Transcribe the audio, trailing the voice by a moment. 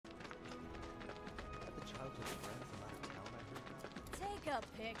a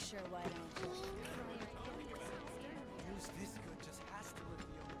picture, why don't you? Who's this good just has to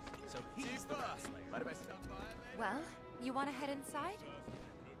reveal. So he's the boss. Mind if I stop by? Well, you want to head inside?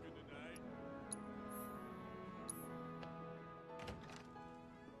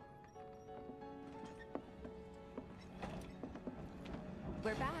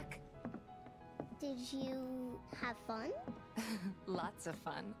 We're back. Did you have fun? Lots of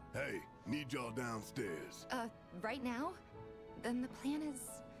fun. Hey, need y'all downstairs. Right now? Then the plan is...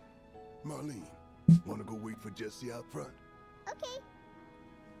 Marlene, wanna go wait for Jesse out front? Okay.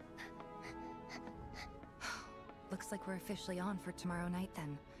 Looks like we're officially on for tomorrow night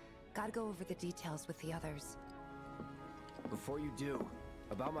then. Gotta go over the details with the others. Before you do,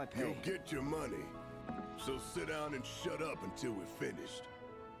 about my pay... You'll get your money. So sit down and shut up until we're finished.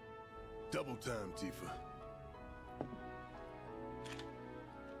 Double time, Tifa.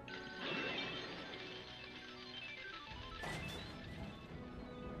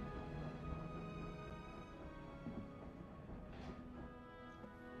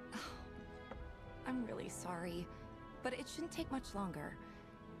 I'm really sorry, but it shouldn't take much longer.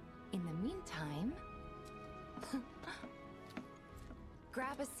 In the meantime...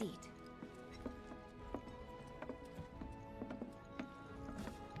 grab a seat.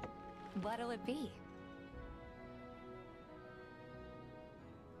 What'll it be?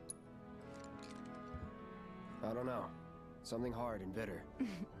 I don't know. Something hard and bitter.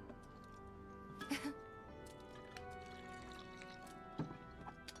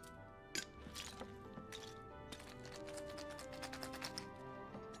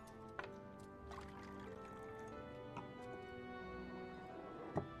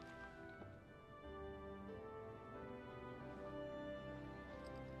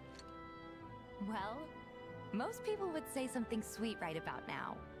 Well, most people would say something sweet right about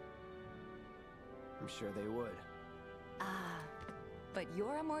now. I'm sure they would. Ah, but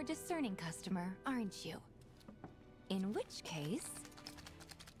you're a more discerning customer, aren't you? In which case...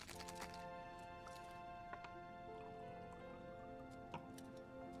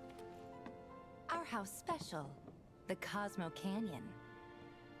 our house special, the Cosmo Canyon.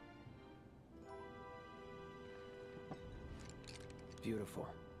 Beautiful.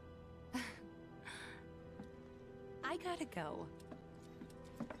 I gotta go.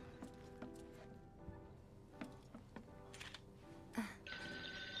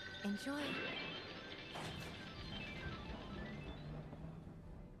 Enjoy.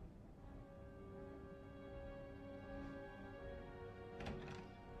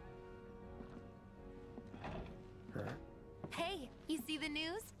 Hey, you see the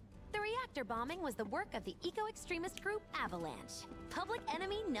news? The reactor bombing was the work of the eco-extremist group Avalanche. Public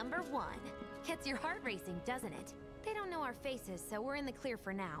enemy #1. Gets your heart racing, doesn't it? They don't know our faces, so we're in the clear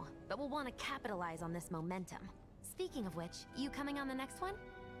for now. But we'll want to capitalize on this momentum. Speaking of which, you coming on the next one?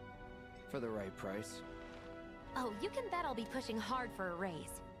 For the right price. Oh, you can bet I'll be pushing hard for a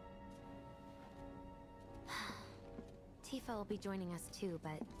raise. Tifa will be joining us too,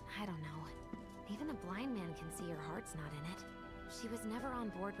 but I don't know. Even a blind man can see your heart's not in it. She was never on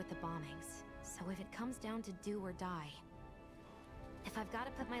board with the bombings, so if it comes down to do or die... if I've got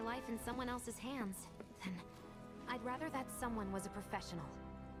to put my life in someone else's hands, then I'd rather that someone was a professional.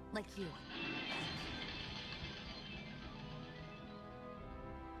 Like you.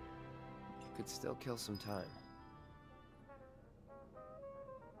 Could still kill some time.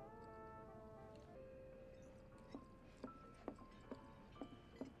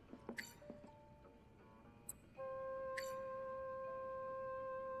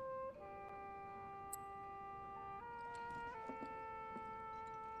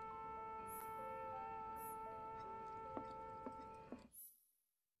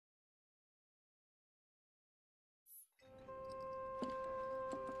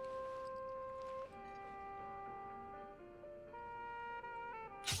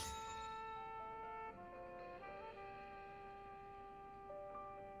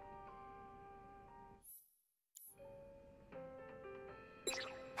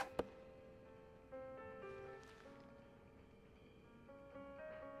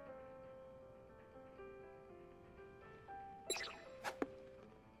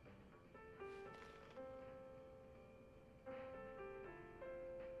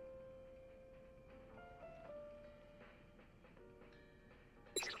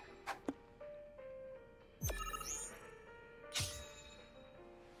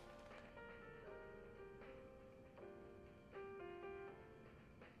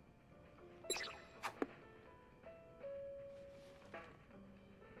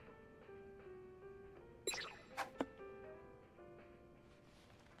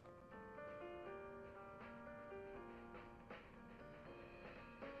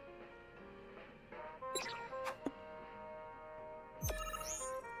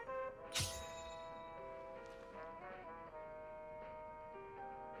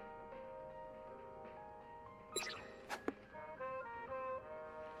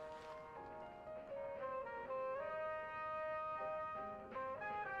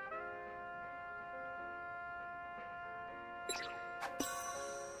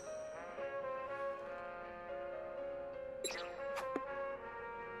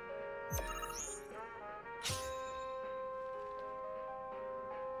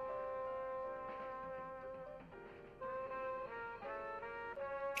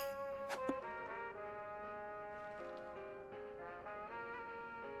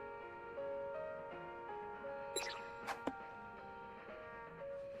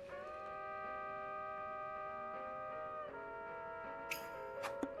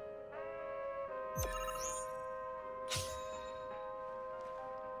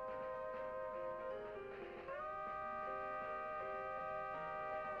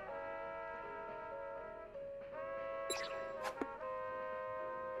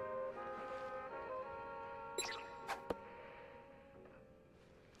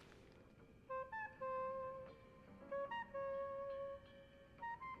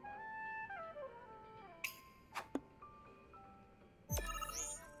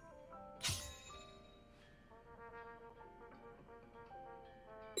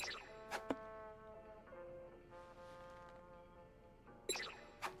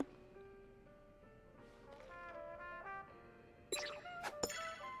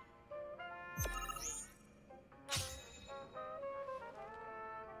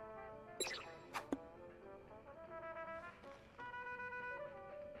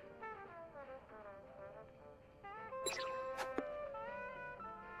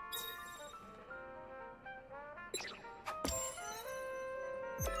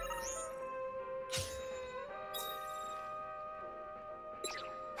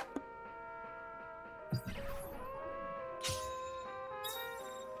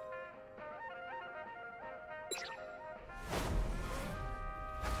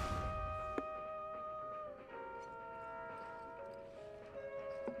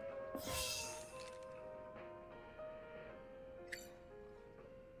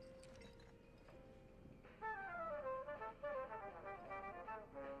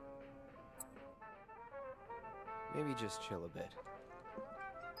 Maybe just chill a bit.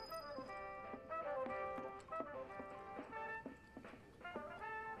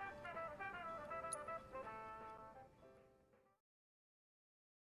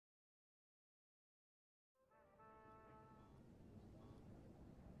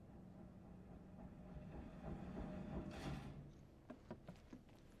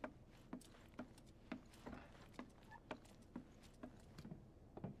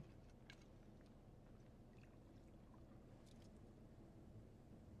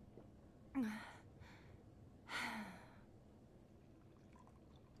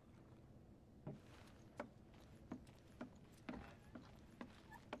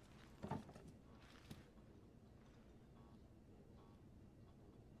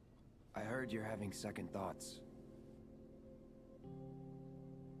 I heard you're having second thoughts.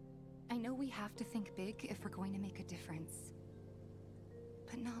 I know we have to think big if we're going to make a difference.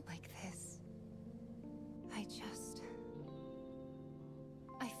 But not like this.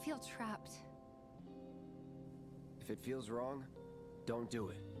 I feel trapped. If it feels wrong, don't do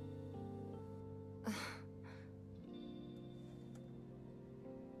it.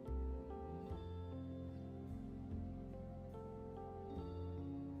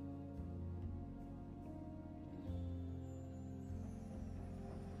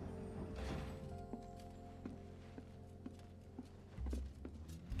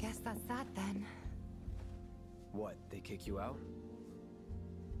 Guess that's that then. What, they kick you out?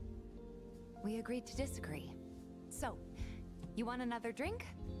 We agreed to disagree. So, you want another drink?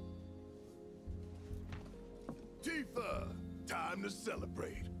 Tifa, time to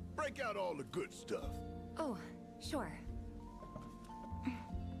celebrate. Break out all the good stuff. Oh, sure.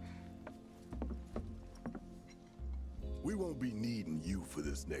 We won't be needing you for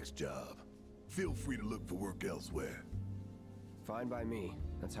this next job. Feel free to look for work elsewhere. Fine by me.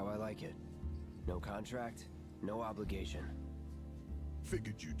 That's how I like it. No contract, no obligation.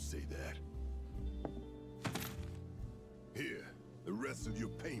 Figured you'd say that. Here, the rest of your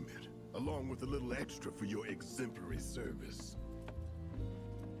payment, along with a little extra for your exemplary service.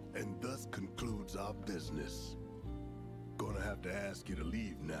 And thus concludes our business. Gonna have to ask you to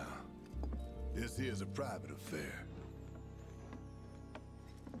leave now. This here's a private affair.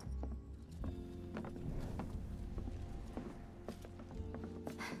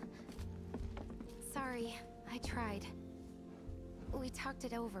 Sorry, I tried. We talked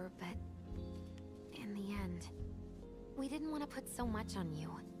it over, but in the end, we didn't want to put so much on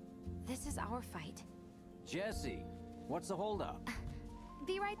you. This is our fight. Jesse, what's the holdup?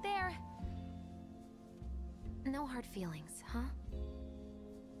 Be right there. No hard feelings, huh?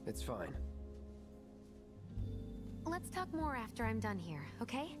 It's fine. Let's talk more after I'm done here,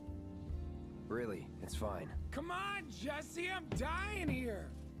 okay? Really, it's fine. Come on, Jesse, I'm dying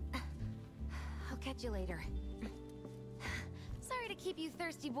here. I'll catch you later. Sorry to keep you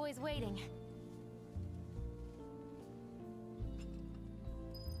thirsty boys waiting.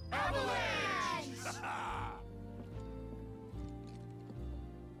 Avalanche!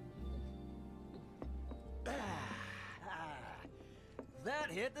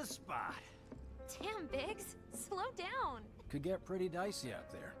 That hit the spot. Damn, Biggs. Slow down. Could get pretty dicey out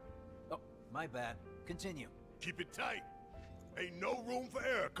there. Oh, my bad. Continue. Keep it tight. Ain't no room for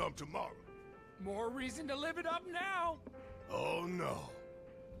error come tomorrow. More reason to live it up now. Oh no.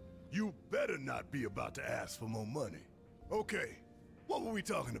 You better not be about to ask for more money. Okay, what were we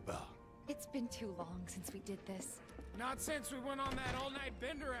talking about? It's been too long since we did this. Not since we went on that all-night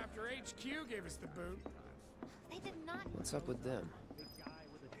bender after HQ gave us the boot. They did not. What's up with them?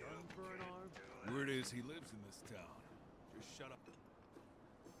 Word is he lives in this town. Just shut up.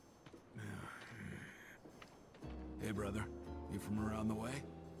 Hey, brother. You from around the way?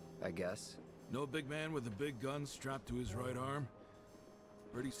 I guess. No big man with a big gun strapped to his right arm?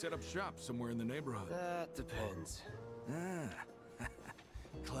 Where'd he set up shop? Somewhere in the neighborhood? That depends. Ah.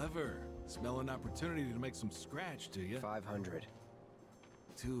 Clever. Smell an opportunity to make some scratch, do you? 500.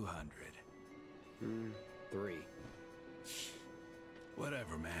 200. 3.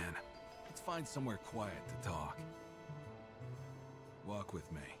 Whatever, man. Let's find somewhere quiet to talk. Walk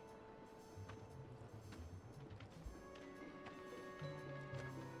with me.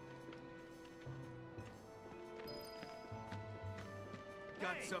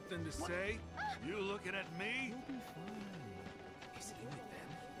 Got something to say? You looking at me? Is he with them?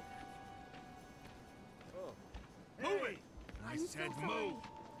 said move!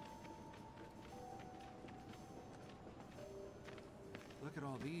 Look at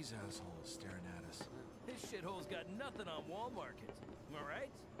all these assholes staring at us. This shithole's got nothing on Wall Market. Am I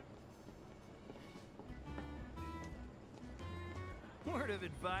right? Word of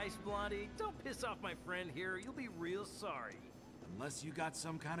advice, Blondie. Don't piss off my friend here. You'll be real sorry. Unless you got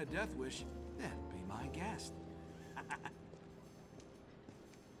some kind of death wish, then be my guest.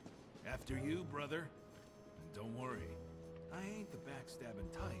 After you, brother. And don't worry, I ain't the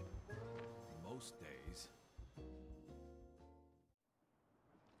backstabbing type. Most days.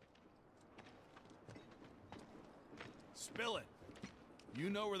 Spill it. You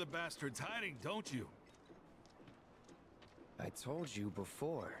know where the bastard's hiding, don't you? I told you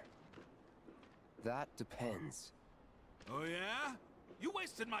before. That depends. Oh yeah? You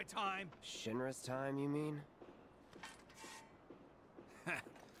wasted my time! Shinra's time, you mean?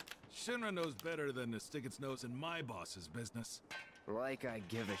 Shinra knows better than to stick its nose in my boss's business. Like I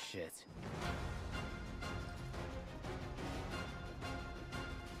give a shit.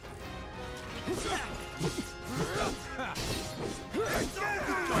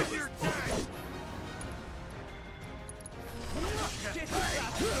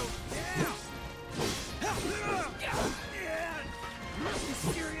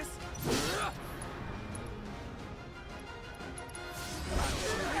 Serious?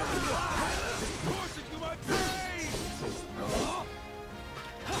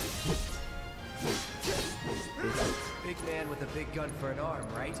 Big man with a big gun for an arm,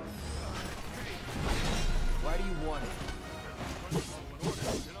 right? Why do you want it?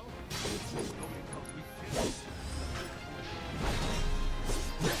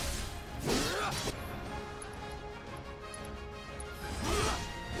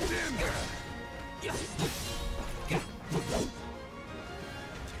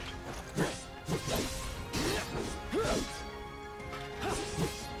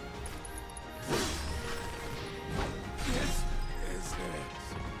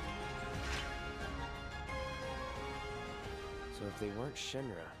 So if they weren't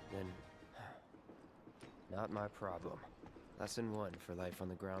Shinra, then... not my problem. Lesson 1 for life on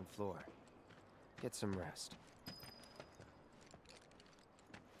the ground floor. Get some rest.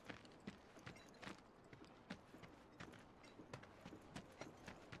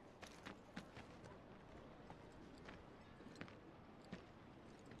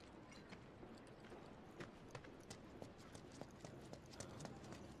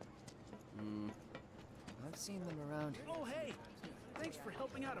 I've seen them around. Oh, hey! Thanks for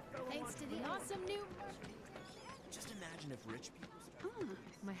helping out a fellow. Thanks to the awesome new... Just imagine if rich people...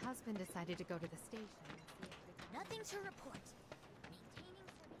 My husband decided to go to the station. Nothing to report.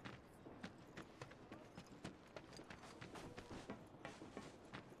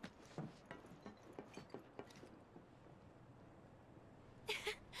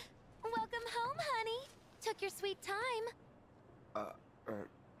 Welcome home, honey. Took your sweet time.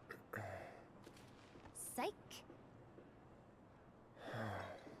 Psych.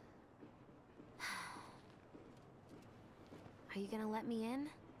 Are you gonna let me in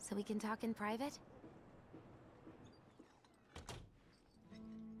so we can talk in private?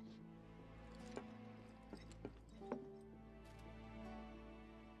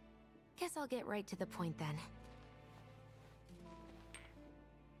 Guess I'll get right to the point then.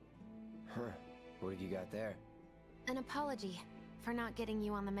 Huh. What have you got there? An apology for not getting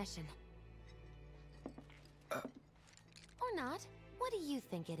you on the mission. Or not. What do you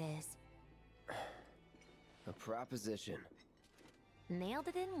think it is? A proposition. Nailed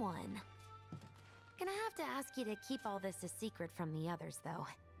it in one. Gonna have to ask you to keep all this a secret from the others, though.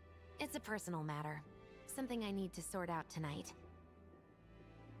 It's a personal matter. Something I need to sort out tonight.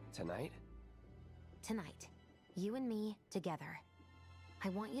 Tonight? Tonight. You and me, together. I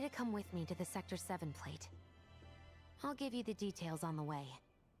want you to come with me to the Sector 7 plate. I'll give you the details on the way.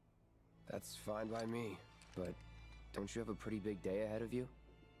 That's fine by me, but don't you have a pretty big day ahead of you?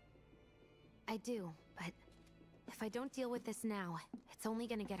 I do, but if I don't deal with this now, it's only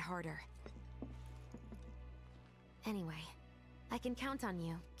gonna get harder. Anyway, I can count on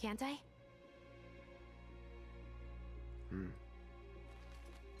you, can't I?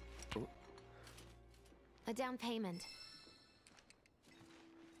 Oh. A down payment.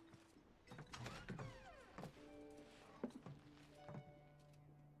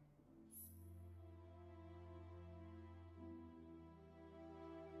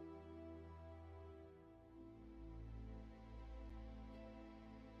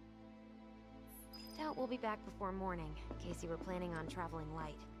 Doubt we'll be back before morning, in case you were planning on traveling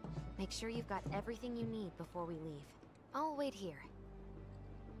light. Make sure you've got everything you need before we leave. I'll wait here.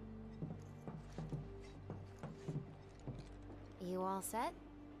 You all set?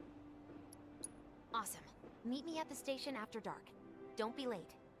 Awesome. Meet me at the station after dark. Don't be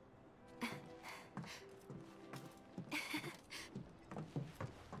late.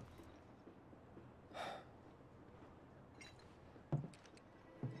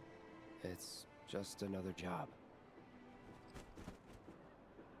 It's just another job.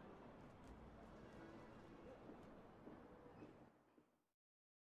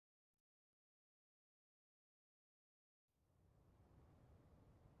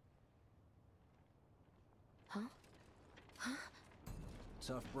 Huh? Huh?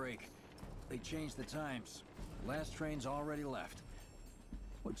 Tough break. They changed the times. Last train's already left.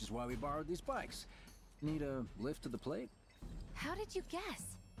 Which is why we borrowed these bikes. Need a lift to the plate? How did you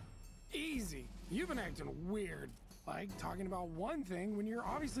guess? Easy. You've been acting weird. Like talking about one thing when you're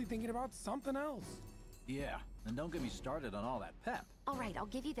obviously thinking about something else. Yeah, and don't get me started on all that pep. All right, I'll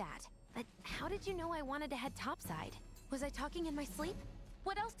give you that. But how did you know I wanted to head topside? Was I talking in my sleep?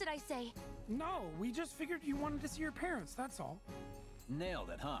 What else did I say? No, we just figured you wanted to see your parents, that's all. Nailed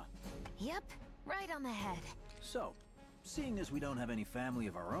it, huh? Yep, right on the head. So, seeing as we don't have any family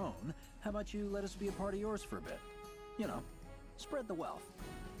of our own, how about you let us be a part of yours for a bit? You know, spread the wealth.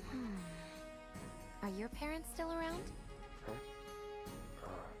 Are your parents still around? Huh?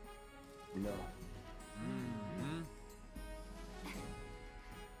 No.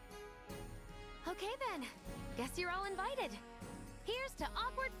 Okay then. Guess you're all invited. Here's to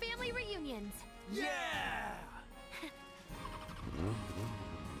awkward family reunions. Yeah!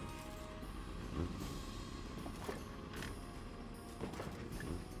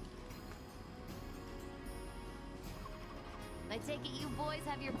 I take it you boys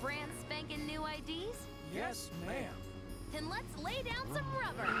have your brand spanking new IDs? Yes, ma'am. Then let's lay down some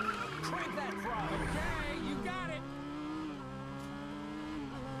rubber. Crank that throttle! Okay, you got it.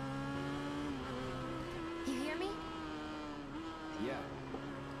 You hear me? Yeah.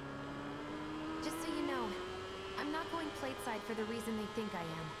 Just so you know, I'm not going plateside for the reason they think I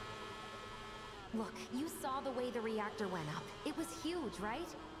am. Look, you saw the way the reactor went up. It was huge, right?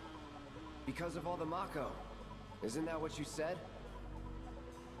 Because of all the Mako. Isn't that what you said?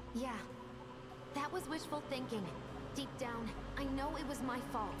 Yeah. That was wishful thinking. Deep down, I know it was my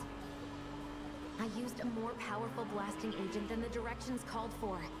fault. I used a more powerful blasting agent than the directions called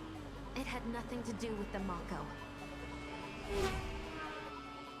for. It had nothing to do with the Mako.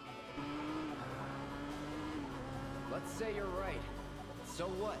 Let's say you're right. So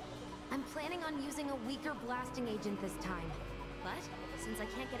what? I'm planning on using a weaker blasting agent this time. But, since I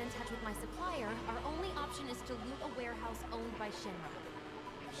can't get in touch with my supplier, our only option is to loot a warehouse owned by Shinra.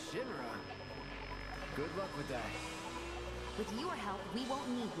 Shinra? Good luck with that. With your help, we won't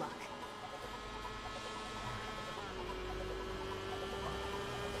need luck.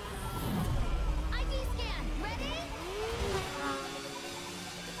 ID scan! Ready?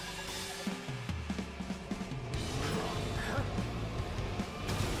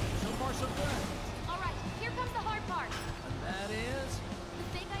 So far, so good. Alright, here comes the hard part. That is...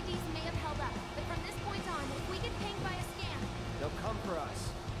 The fake IDs may have held up, but from this point on, if we get pinged by a scan... They'll come for us.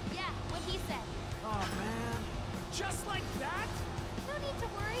 Yeah, what he said. Oh, man. Just like that? No need to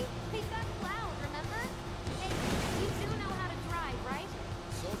worry. They've got Cloud, remember? Hey, you do know how to drive, right?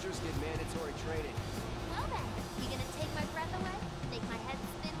 Soldiers get mandatory training. Well then, you gonna take my breath away? Make my head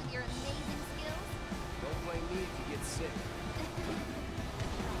spin with your amazing skills? Don't blame me if you get sick.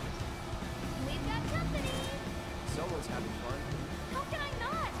 We've got company! Someone's having fun. How can I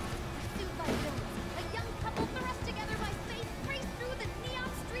not? Pursued by villains, a young couple thrust together by fate trace through the neon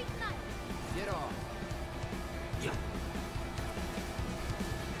street night. Get off. Yeah.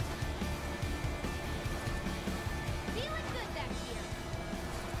 Feeling good back here.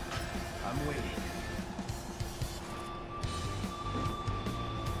 I'm waiting.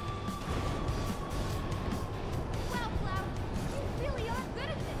 Wow, Cloud,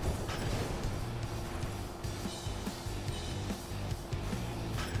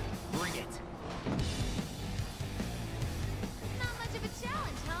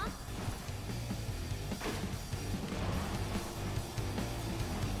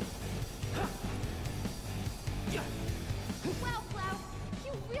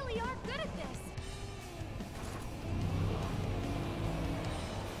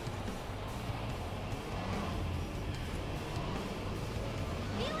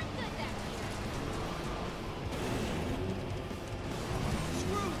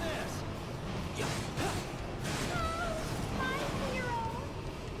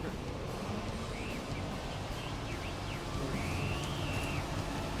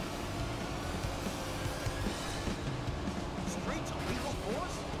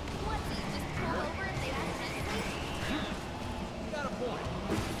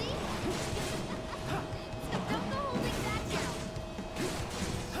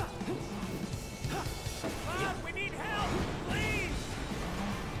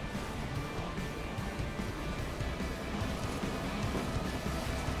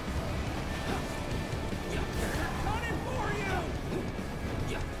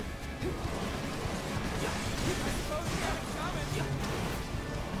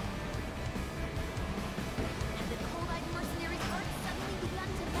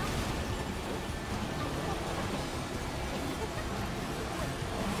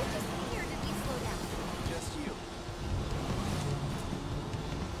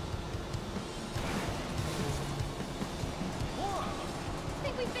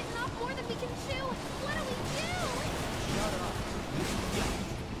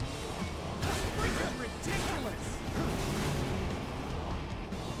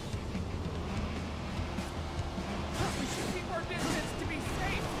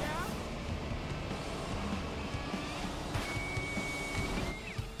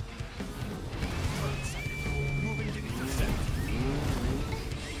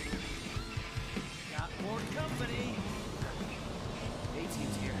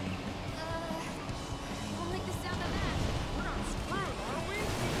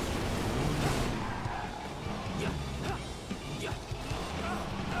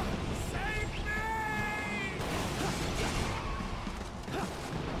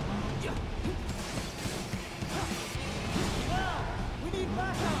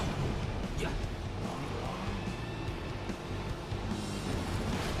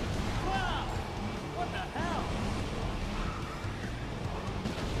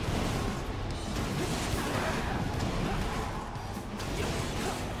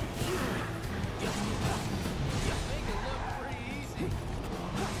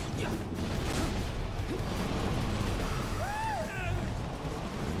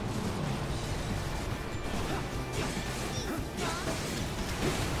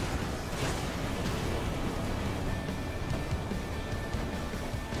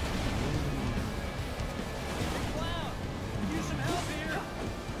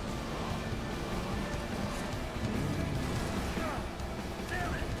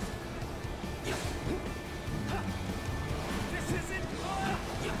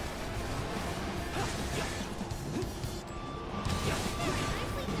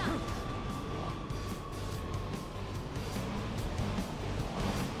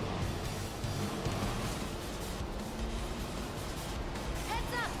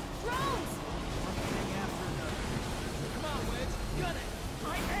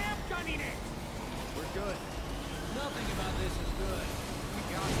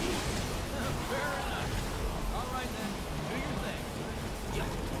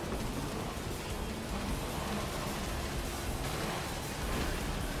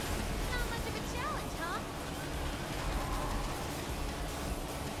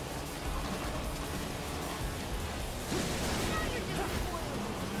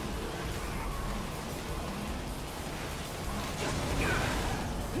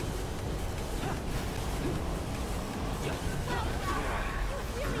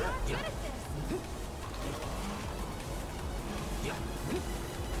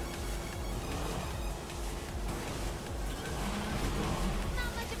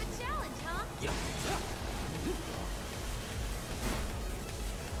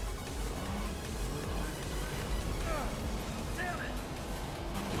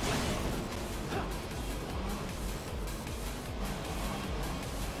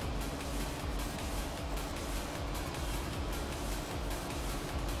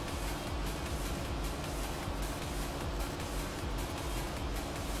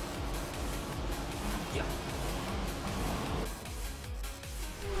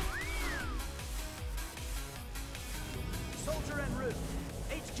 Soldier en route.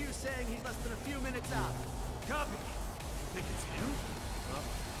 HQ saying he's less than a few minutes out. Copy. Think it's him? Well,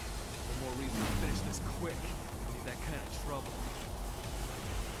 one more reason to finish this quick. Need that kind of trouble.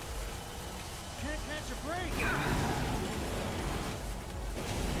 Can't catch a break.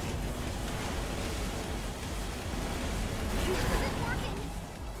 This isn't working.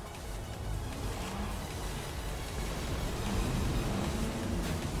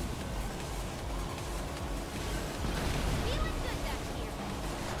 Feeling good back here.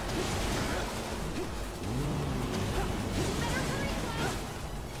 Better hurry, Cloud.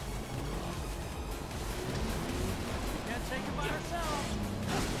 Can't take it by ourselves.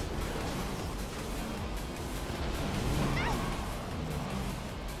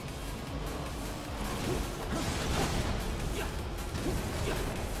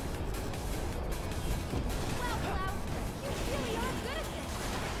 Wow, Cloud. You really are good at this.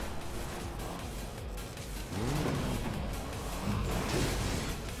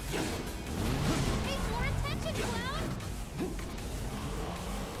 Pay more attention, Cloud.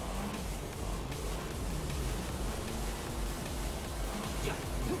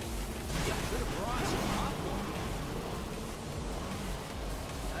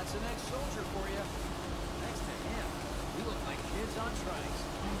 That's an ex-soldier for you. Next to him, we look like kids on trikes.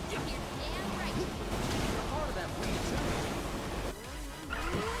 You're damn right. You're part of that fleet, too.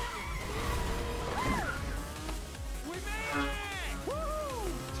 We made it! Woo!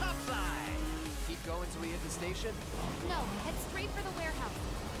 Topside! Keep going till we hit the station? No, head straight for the warehouse.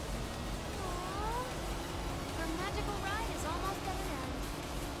 Aww. Our magical ride is almost at an end.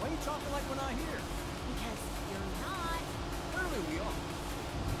 Why are you talking like we're not here? Because you're not. Clearly we are.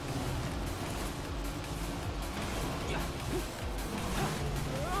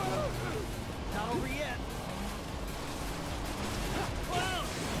 Not over yet. Cloud!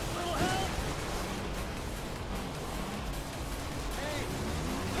 Little help! Hey!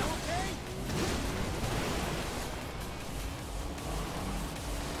 You okay?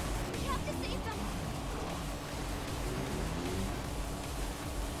 We have to save them.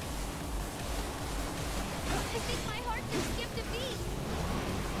 I think my heart just skipped a beat.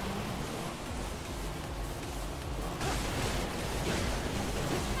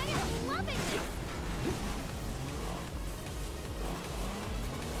 I am loving it.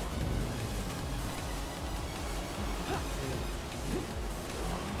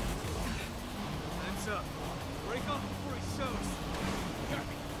 Time's up. Break off before he shows.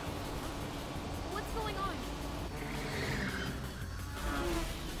 What's going on?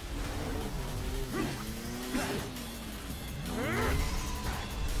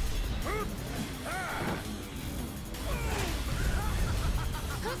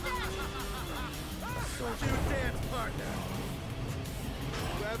 Who's that? New dance partner.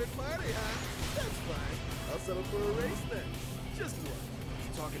 Private party, huh? That's fine. I'll settle for a race then. Just one. You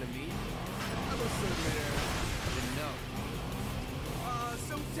talking to me? I'm a there. Didn't know.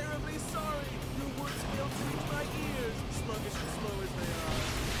 So terribly sorry. Your words fail to reach my ears, sluggish and slow as they are.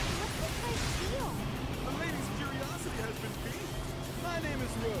 What's this guy's deal? A lady's curiosity has been piqued. My name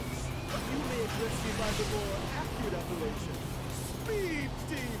is Rose, but you may address me by the more accurate appellation, Speed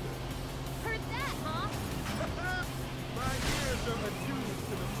Demon. Heard that, huh? My ears are attuned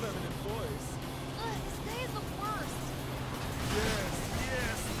to the feminine voice. Ugh, this guy is the worst. Yes,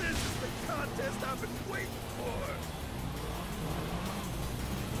 yes, this is the contest I've been waiting for.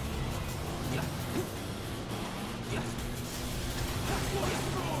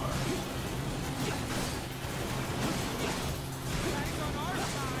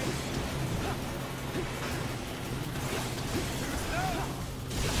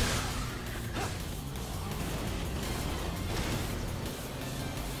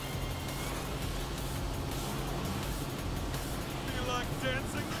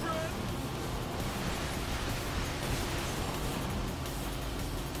 Dancing friend?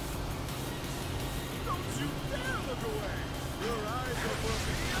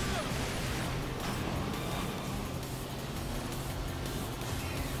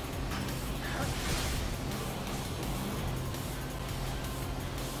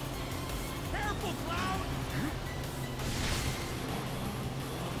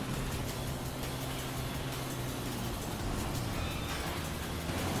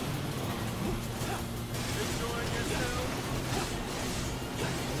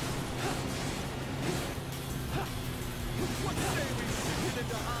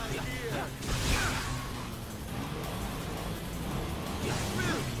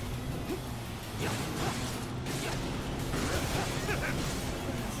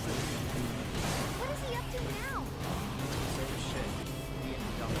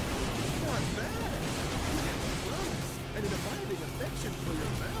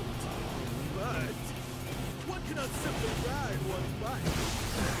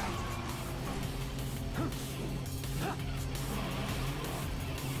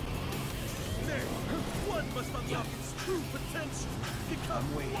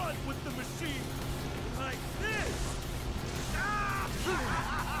 I'm waiting. One with the machine! Like this!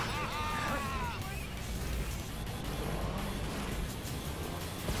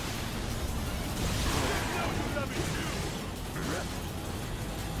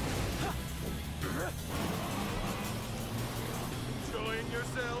 Enjoying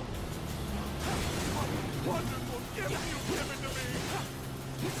yourself? Wonderful gift you've given to me!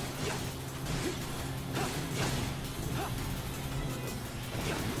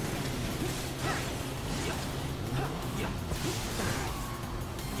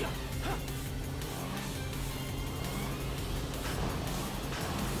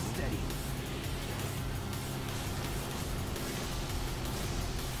 Steady.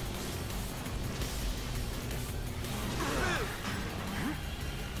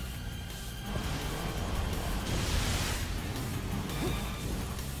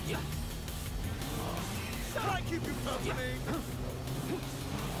 Shall I keep you company?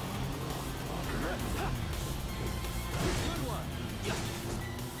 Good one. Give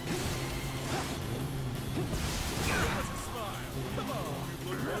us a smile. Come on, you'd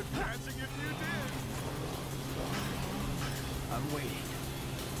look worth catching if you did. I'm waiting.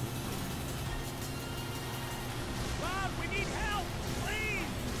 Bob, we need help! Please!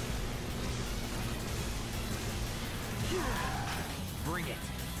 Bring it.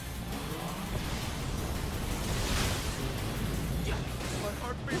 My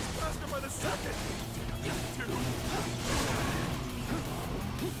heart beats faster by the second! Two.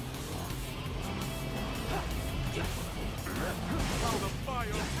 How the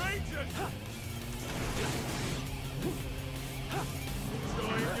fire rages!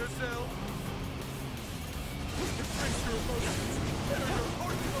 Enjoying yourself? Embrace your emotions! Enter your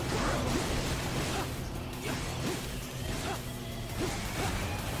heart to the world!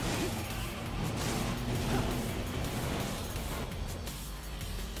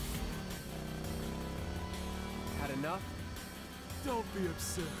 Had enough? Don't be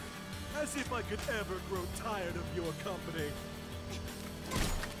absurd. As if I could ever grow tired of your company.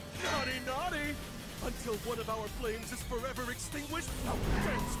 Naughty, naughty! Until one of our flames is forever extinguished, our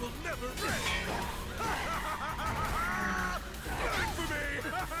flames will never end! Nothing for me!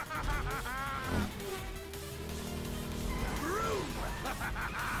 Room!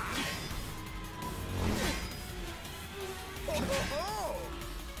 Oh, ho, ho!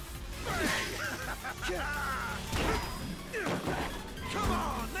 Come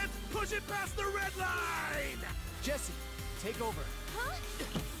on, let's push it past the red line! Jesse, take over. Huh?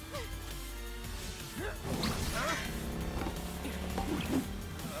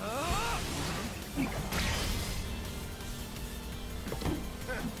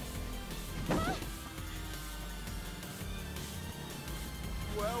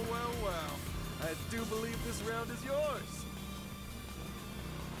 Well, well, well. I do believe this round is yours.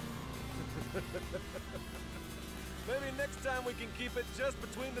 Maybe next time we can keep it just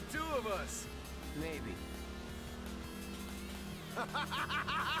between the two of us. Maybe.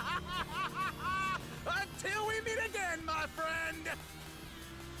 Until we meet again, my friend!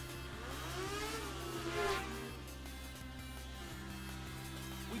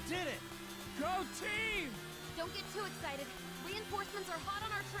 We did it! Go team! Don't get too excited. Reinforcements are hot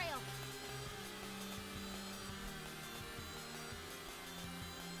on our trail.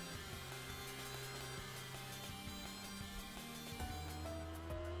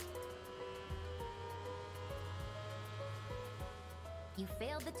 You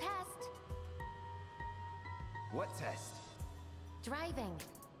failed the test. What test? Driving.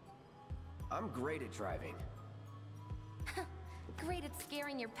 I'm great at driving. Great at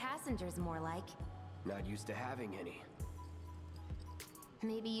scaring your passengers, more like. Not used to having any.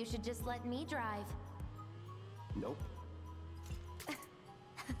 Maybe you should just let me drive. Nope.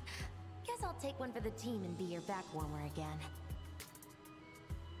 Guess I'll take one for the team and be your back warmer again.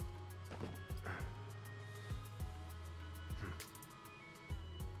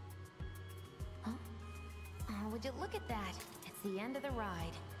 Huh? Oh, would you look at that? It's the end of the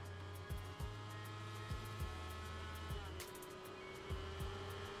ride.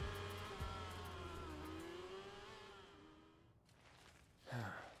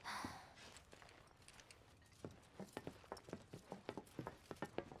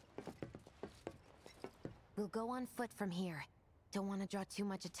 We'll go on foot from here. Don't want to draw too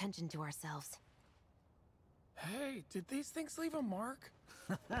much attention to ourselves. Hey, did these things leave a mark?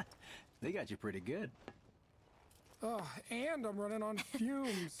 They got you pretty good. Oh, and I'm running on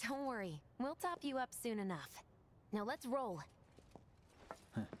fumes. Don't worry, we'll top you up soon enough. Now let's roll.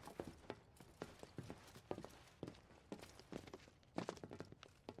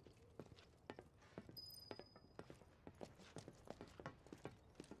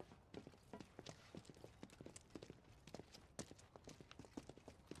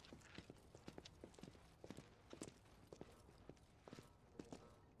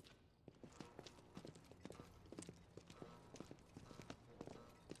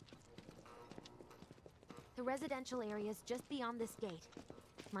 The residential area's just beyond this gate.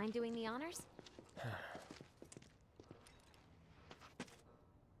 Mind doing the honors?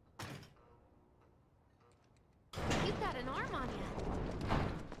 You've got an arm on you.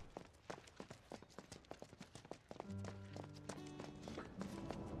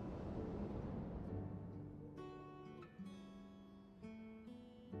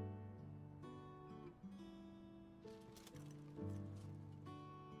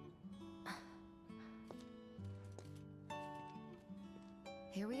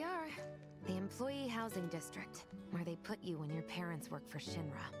 Here we are. The Employee Housing District, where they put you when your parents worked for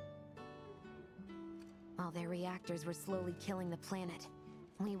Shinra. While their reactors were slowly killing the planet,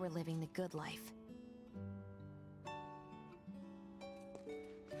 we were living the good life.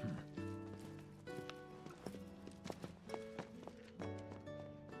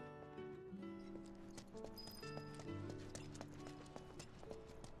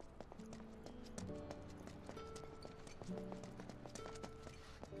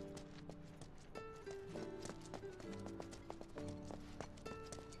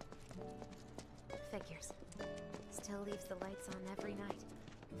 Figures. Still leaves the lights on every night.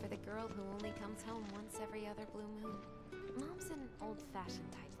 For the girl who only comes home once every other blue moon. Mom's an old-fashioned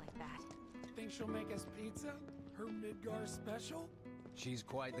type like that. Think she'll make us pizza? Her Midgar special? She's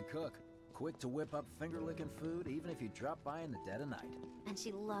quite the cook. Quick to whip up finger-licking food, even if you drop by in the dead of night. And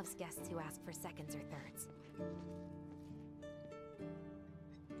she loves guests who ask for seconds or thirds.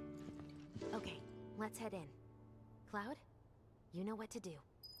 Okay, let's head in. Cloud, you know what to do.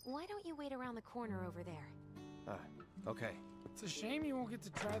 Why don't you wait around the corner over there? Okay. It's a shame you won't get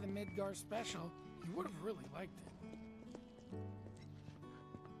to try the Midgar special. You would have really liked it.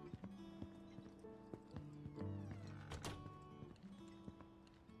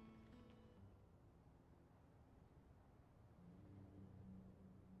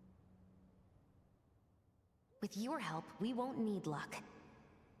 With your help, we won't need luck.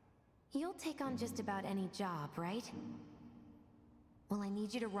 You'll take on just about any job, right? Well, I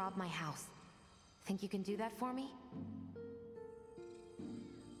need you to rob my house. Think you can do that for me?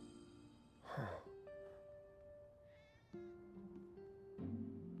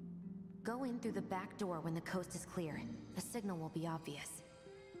 Go in through the back door when the coast is clear. The signal will be obvious.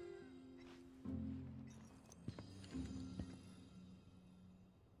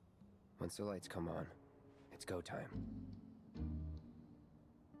 Once the lights come on, it's go time.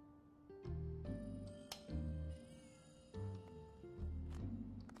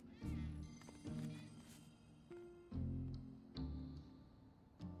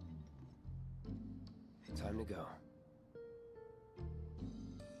 Time to go.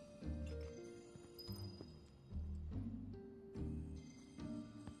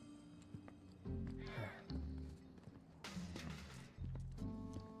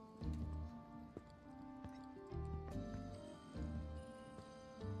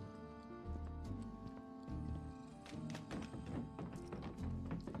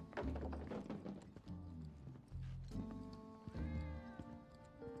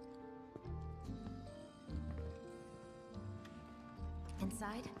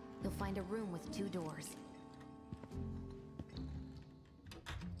 Inside, you'll find a room with 2 doors.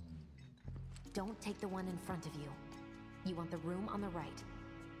 Don't take the one in front of you. You want the room on the right.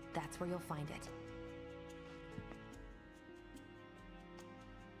 That's where you'll find it.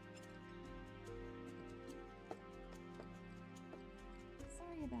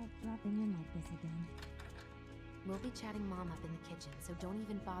 Sorry about dropping in like this again. We'll be chatting Mom up in the kitchen, so don't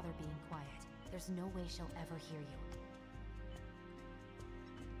even bother being quiet. There's no way she'll ever hear you.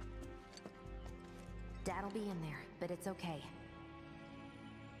 Dad'll be in there, but it's okay.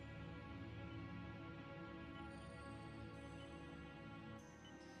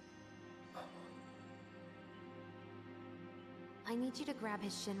 I need you to grab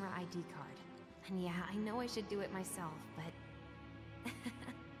his Shinra ID card. And yeah, I know I should do it myself, but...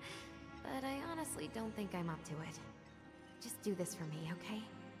 but I honestly don't think I'm up to it. Just do this for me, okay?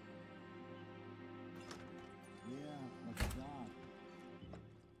 Yeah, that's a job.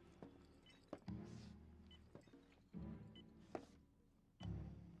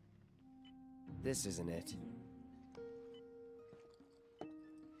 This isn't it.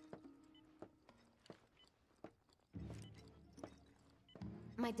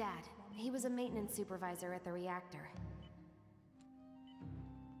 My dad. He was a maintenance supervisor at the reactor.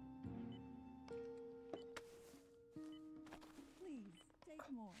 Please, take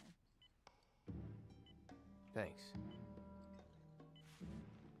more. Thanks.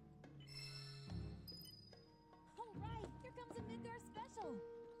 All right, here comes a Midgar special.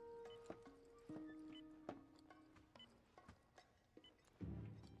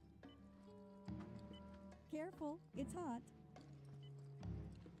 careful. It's hot.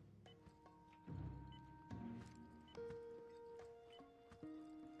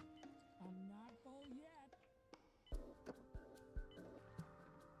 I'm not full yet.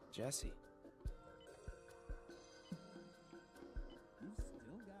 Jesse. You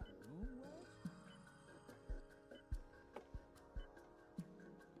still got room, Wedge?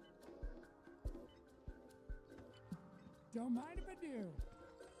 Don't mind if I do.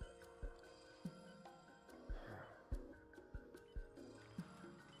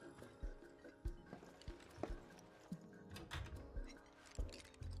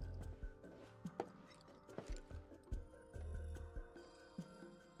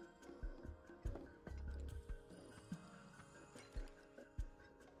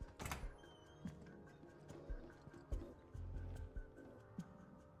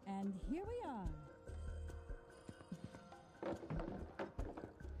 And here we are.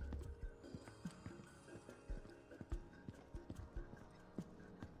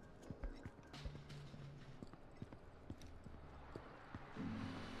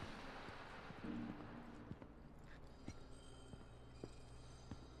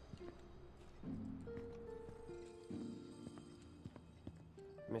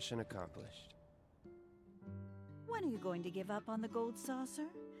 Mission accomplished. When are you going to give up on the gold saucer?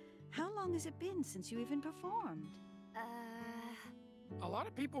 How long has it been since you even performed? A lot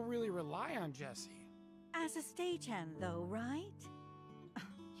of people really rely on Jesse. As a stagehand, though, right?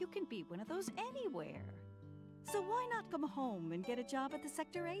 You can be one of those anywhere. So why not come home and get a job at the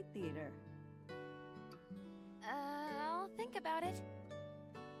Sector 8 theater? I'll think about it.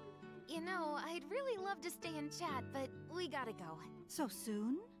 You know, I'd really love to stay and chat, but we gotta go. So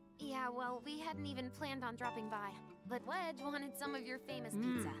soon? Yeah, well, we hadn't even planned on dropping by. But Wedge wanted some of your famous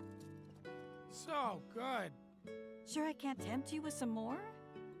pizza. So good. Sure I can't tempt you with some more?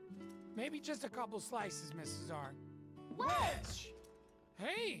 Maybe just a couple slices, Mrs. R. Wedge!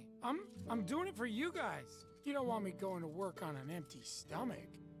 Hey, I'm doing it for you guys. You don't want me going to work on an empty stomach.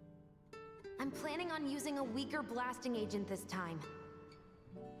 I'm planning on using a weaker blasting agent this time.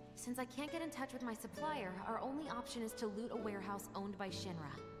 Since I can't get in touch with my supplier, our only option is to loot a warehouse owned by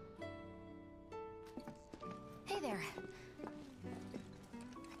Shinra. Hey there.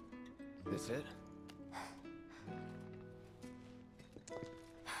 This it?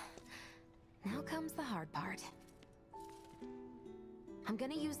 Now comes the hard part. I'm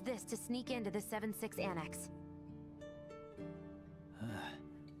gonna use this to sneak into the 7-6 annex.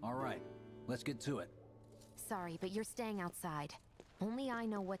 All right, let's get to it. Sorry, but you're staying outside. Only I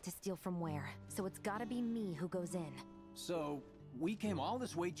know what to steal from where, so it's gotta be me who goes in. So, we came all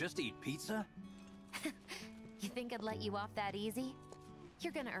this way just to eat pizza? You think I'd let you off that easy?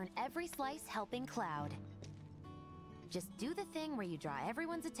 You're gonna earn every slice helping Cloud. Just do the thing where you draw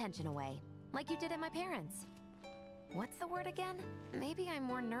everyone's attention away, like you did at my parents'. What's the word again? Maybe I'm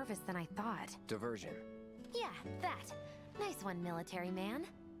more nervous than I thought. Diversion. Yeah, that. Nice one, military man.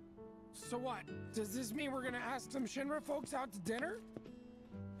 So what? Does this mean we're gonna ask some Shinra folks out to dinner?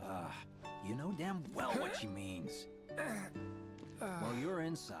 You know damn well what she means. While you're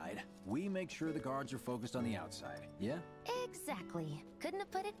inside, we make sure the guards are focused on the outside, yeah? Exactly. Couldn't have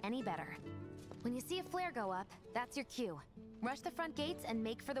put it any better. When you see a flare go up, that's your cue. Rush the front gates and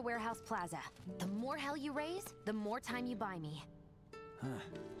make for the warehouse plaza. The more hell you raise, the more time you buy me.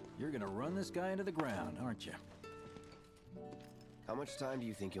 You're gonna run this guy into the ground, aren't you? How much time do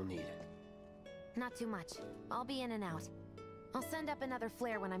you think you'll need? Not too much. I'll be in and out. I'll send up another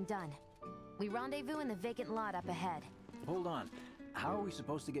flare when I'm done. We rendezvous in the vacant lot up ahead. Hold on. How are we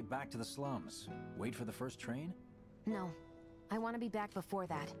supposed to get back to the slums? Wait for the first train? No. I want to be back before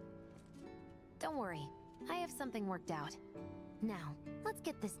that. Don't worry. I have something worked out. Now, let's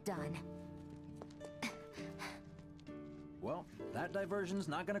get this done. Well, that diversion's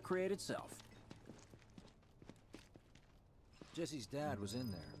not gonna create itself. Jesse's dad was in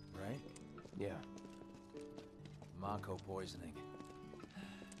there, right? Yeah. Mako poisoning.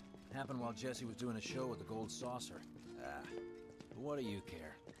 Happened while Jesse was doing a show with the Gold Saucer. What do you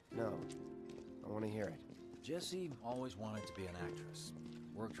care? No. I want to hear it. Jessie always wanted to be an actress.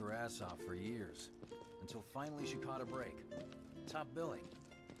 Worked her ass off for years. Until finally she caught a break. Top billing.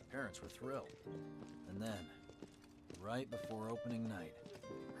 Parents were thrilled. And then, right before opening night...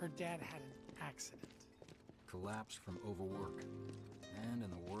 Her dad had an accident. Collapsed from overwork. And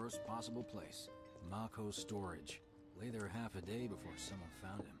in the worst possible place. Mako's storage. Lay there half a day before someone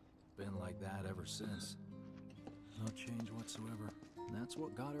found him. Been like that ever since. No change whatsoever. That's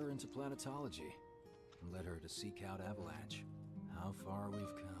what got her into planetology. And led her to seek out Avalanche. How far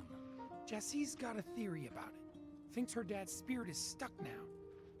we've come. Jesse's got a theory about it. Thinks her dad's spirit is stuck now,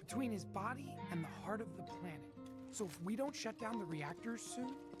 between his body and the heart of the planet. So if we don't shut down the reactors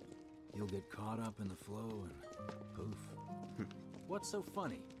soon... You'll get caught up in the flow and poof. What's so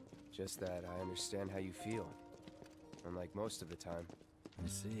funny? Just that I understand how you feel. Unlike most of the time. I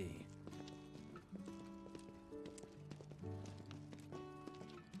see.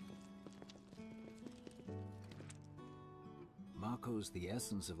 Mako's the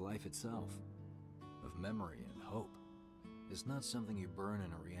essence of life itself. Of memory and hope. It's not something you burn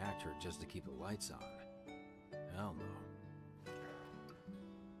in a reactor just to keep the lights on. Hell no.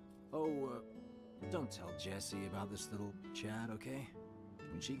 Oh, don't tell Jessie about this little chat, okay?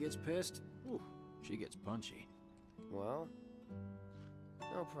 When she gets pissed, whew, she gets punchy. Well,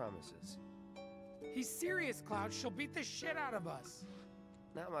 no promises. He's serious, Cloud. She'll beat the shit out of us.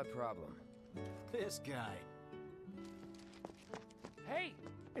 Not my problem. This guy. Hey,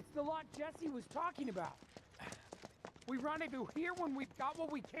 it's the lot Jessie was talking about. We rendezvous here when we've got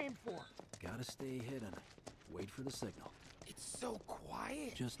what we came for. Gotta stay hidden. Wait for the signal. It's so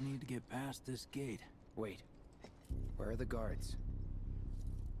quiet. Just need to get past this gate. Wait. Where are the guards?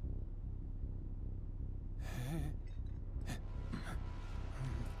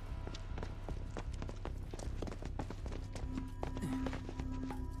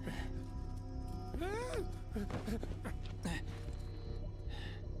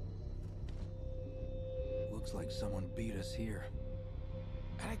 Looks like someone beat us here.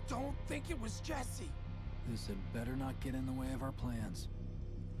 And I don't think it was Jessie. This had better not get in the way of our plans.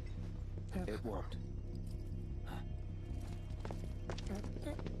 It won't.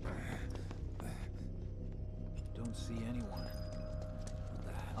 Don't see anyone. What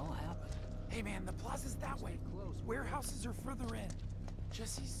the hell happened? Hey man, the plaza's that way. Warehouses are further in.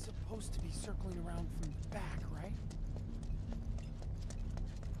 Jessie's supposed to be circling around from the back, right?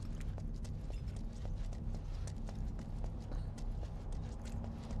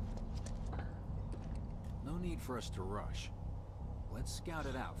 No need for us to rush. Let's scout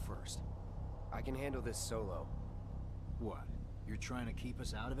it out first. I can handle this solo. What? You're trying to keep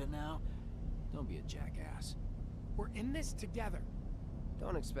us out of it now? Don't be a jackass. We're in this together.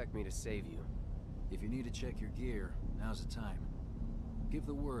 Don't expect me to save you. If you need to check your gear, now's the time. Give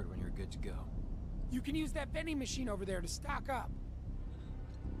the word when you're good to go. You can use that vending machine over there to stock up.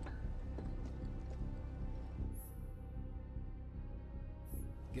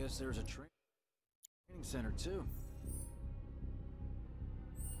 Guess there's a training center too.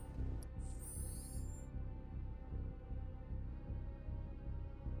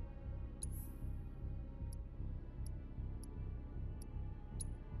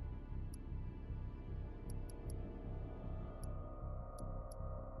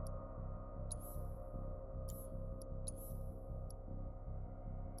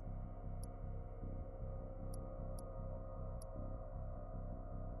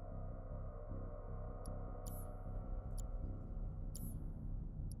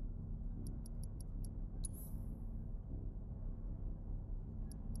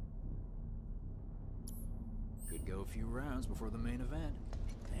 Could go a few rounds before the main event.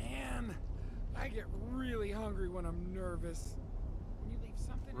 Man, I get really hungry when I'm nervous. When you leave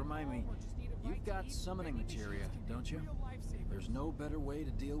something Remind me, you've got summoning materia, don't you? There's no better way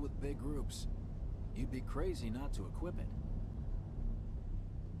to deal with big groups. You'd be crazy not to equip it.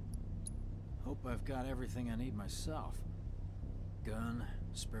 Hope I've got everything I need myself. Gun,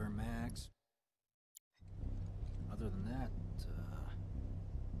 spare mags. Other than that,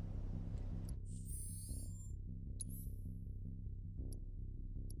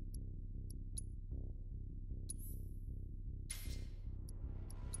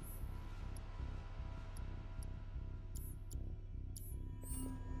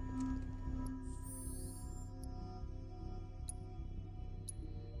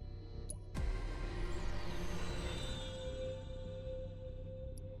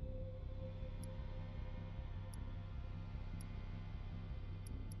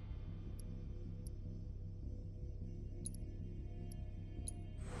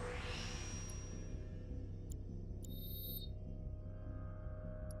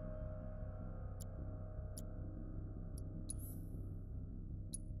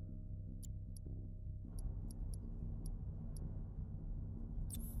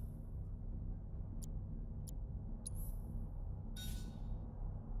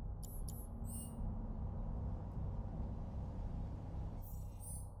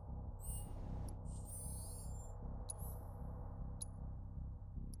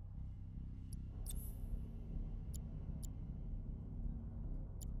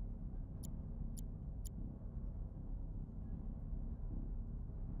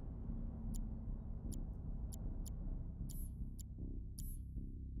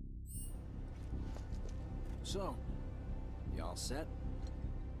 So, y'all set?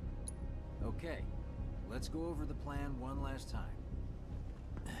 Okay, let's go over the plan one last time.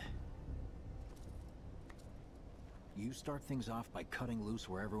 You start things off by cutting loose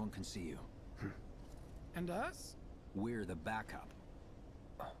where everyone can see you. And us? We're the backup.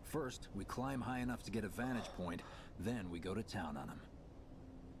 First, we climb high enough to get a vantage point, then we go to town on them.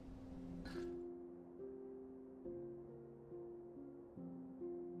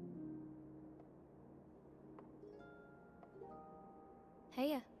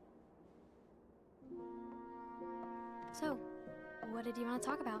 Heya. So, what did you want to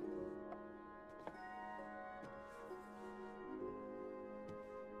talk about?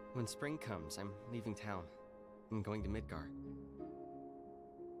 When spring comes, I'm leaving town. I'm going to Midgar.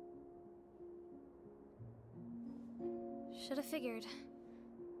 Should have figured.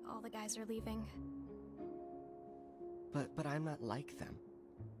 All the guys are leaving. But I'm not like them.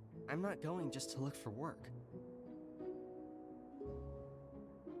 I'm not going just to look for work.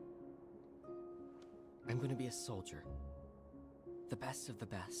 I'm going to be a soldier. The best of the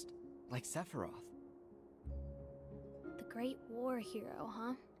best. Like Sephiroth. The Great War hero,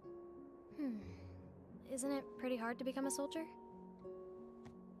 huh? Isn't it pretty hard to become a soldier?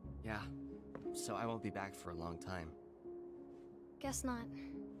 Yeah. So I won't be back for a long time. Guess not.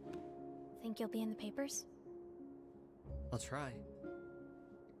 Think you'll be in the papers? I'll try.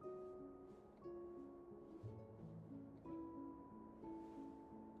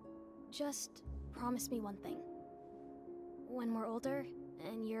 Just promise me one thing. When we're older,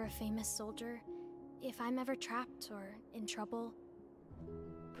 and you're a famous soldier, if I'm ever trapped or in trouble,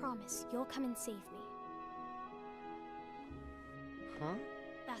 promise you'll come and save me. Huh?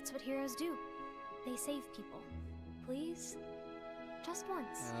 That's what heroes do. They save people. Please? Just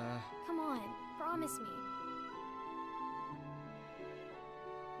once. Come on, promise me.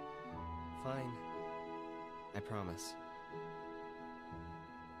 Fine. I promise.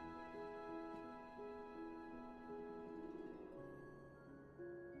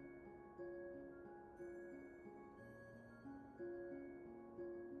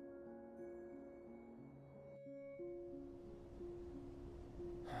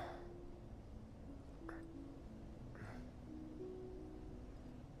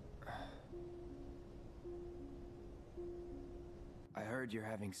 I heard you're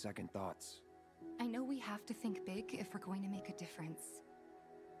having second thoughts. I know we have to think big if we're going to make a difference.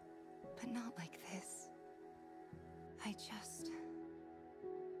 But not like this. I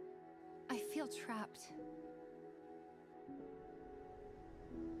feel trapped.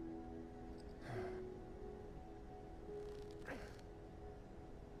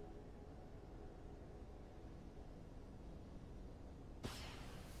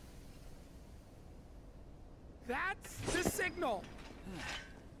 That's the signal!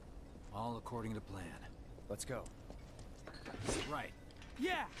 All according to plan. Let's go. Right.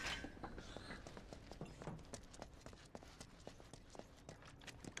 Yeah!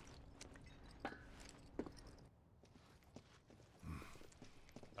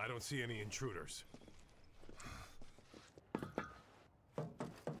 I don't see any intruders.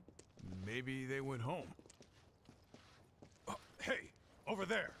 Maybe they went home. Oh, hey, over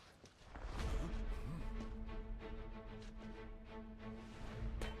there!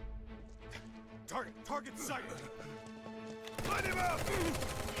 Target sighted! Light him up!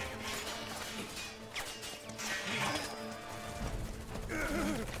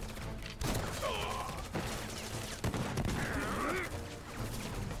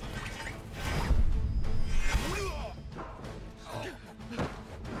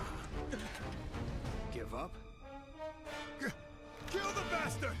 Give up? Kill the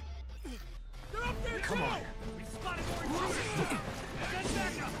bastard! They're up there! Come on! We spotted more intruders! Send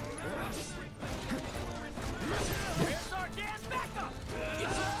backup! Here's our gas backup!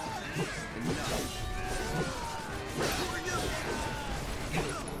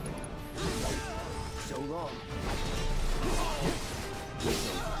 So long.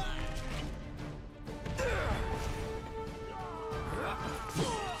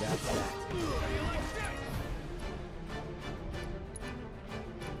 That's that.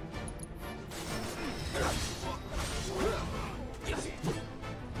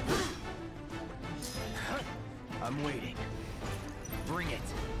 I'm waiting. Bring it.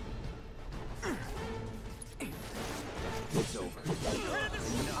 It's over.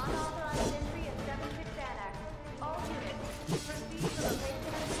 Unauthorized entry at 76 Annex. All units, proceed to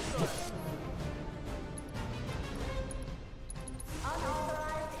location and secure.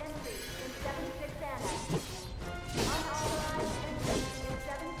 Unauthorized entry in 76 Annex. Unauthorized entry in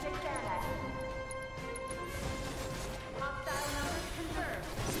 76 Annex. Hostile numbers confirmed.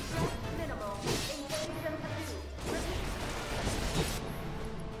 Threat minimal. Engage them for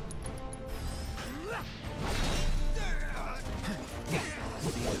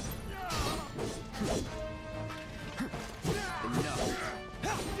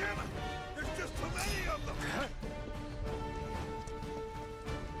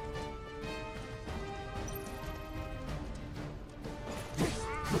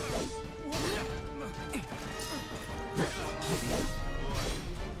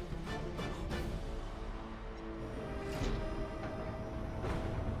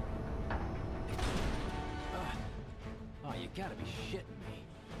gotta be shitting me.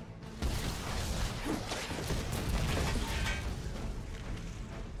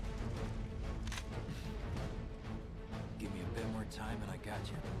 Give me a bit more time and I got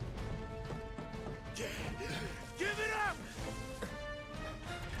you. Give it up!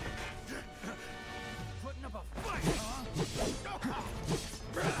 Putting up a fight, huh?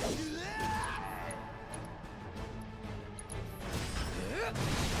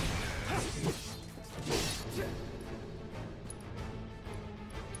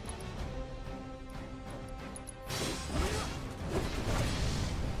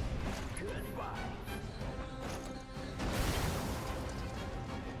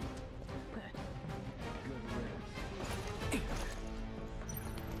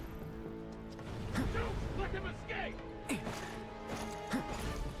 Let him escape!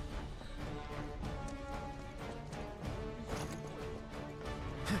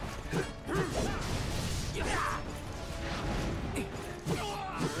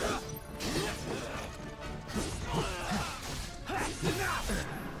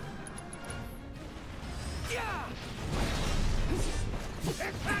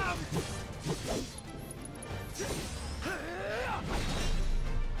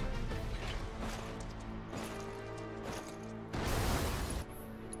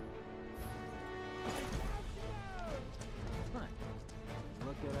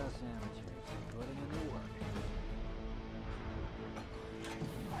 Look at us amateurs, putting in the work.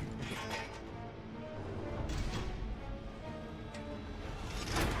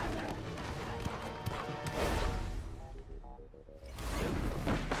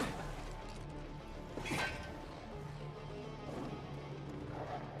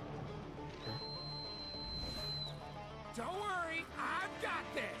 Don't worry, I've got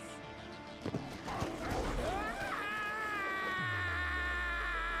this!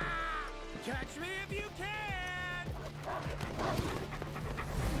 Catch me if you can!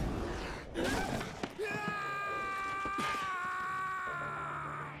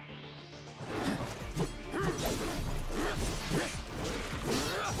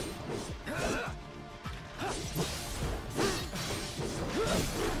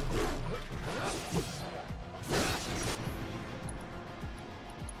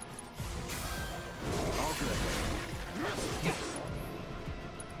 All good.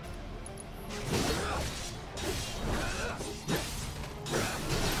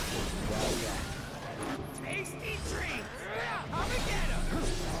 Tasty treat! I'ma get him!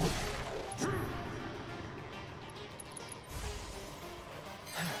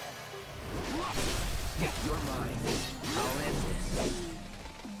 You're mine. I'll end this.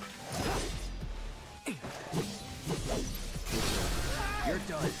 You're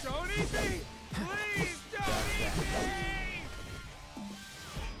done. Don't eat me! Please don't eat me!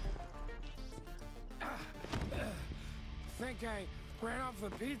 Think I ran off the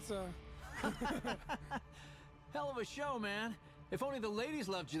pizza. Hell of a show, man. If only the ladies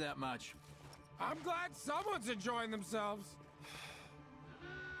loved you that much. I'm glad someone's enjoying themselves.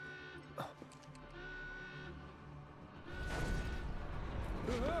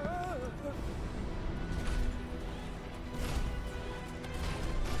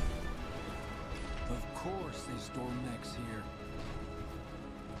 Of course they store mechs here.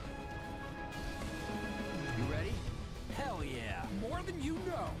 You ready? Hell yeah! More than you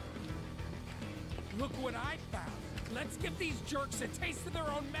know. Look what I found. Let's give these jerks a taste of their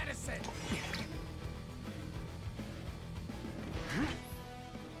own medicine.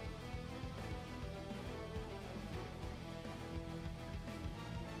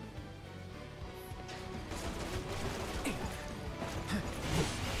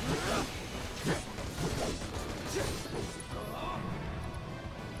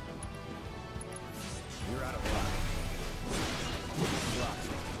 You're out of luck.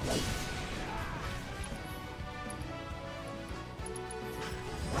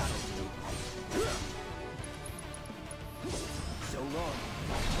 So long.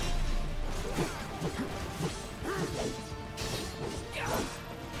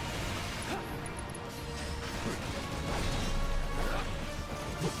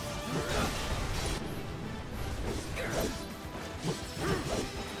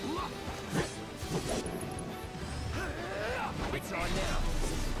 It's on now.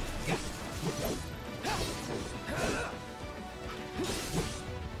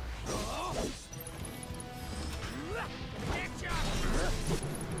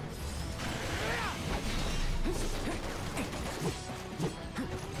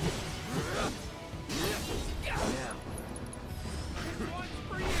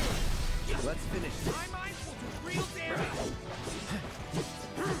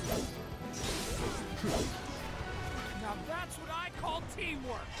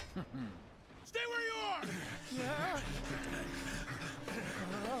 Stay where you are!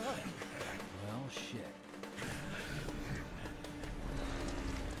 Well, shit.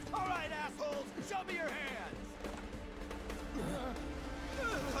 All right, assholes, show me your hands.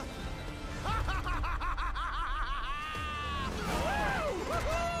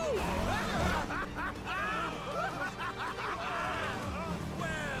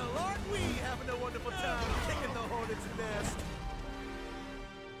 Well, aren't we having a wonderful time kicking the hornet's nest?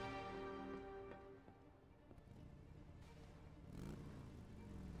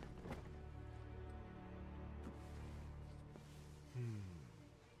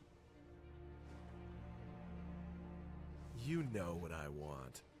 You know what I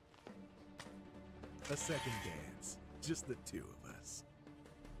want. A second dance. Just the two of us.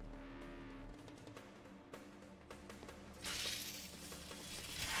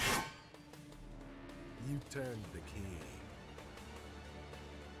 You turned the key.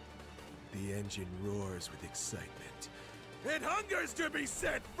 The engine roars with excitement. It hungers to be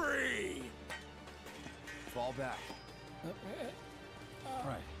set free! Fall back.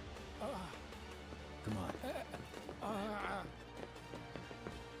 Right. Come on.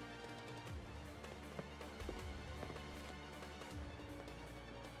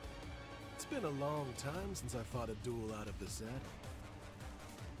 It's been a long time since I fought a duel out of the saddle.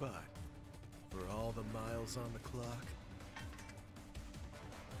 But, for all the miles on the clock...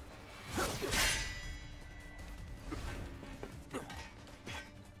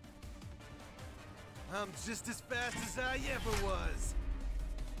 I'm just as fast as I ever was!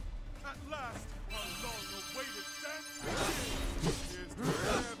 At last, our long-awaited dance begins! Here's the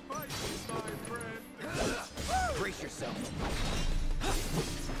fair fight, my friend! Brace yourself.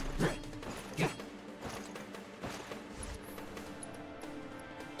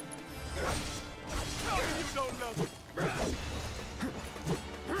 Tell me you don't love me!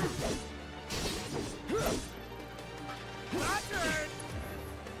 My turn!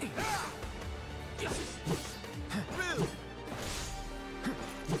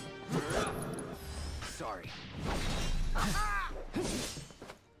 Sorry.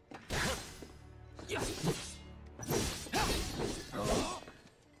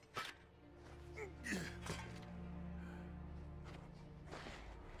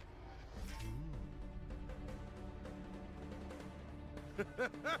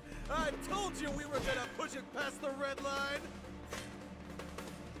 I told you we were gonna push it past the red line!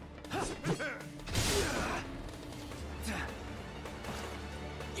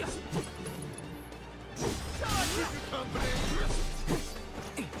 Shall I keep you company?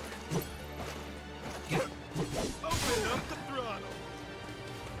 Open up the throttle!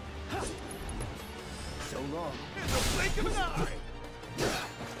 So long. In the blink of an eye!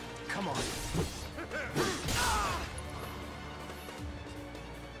 Come on.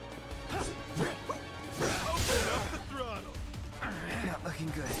 Open up the throttle! Not looking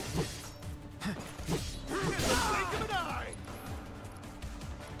good. In the blink of an eye!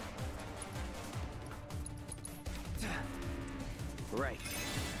 Right.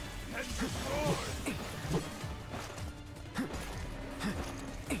 And roar!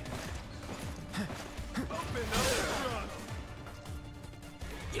 Open up the throttle!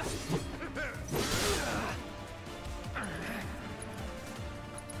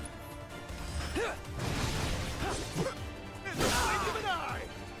 In the blink of an eye!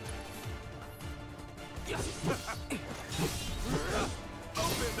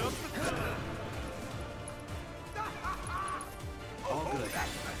 Open up the throttle! All good.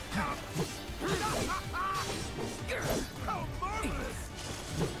 How marvelous!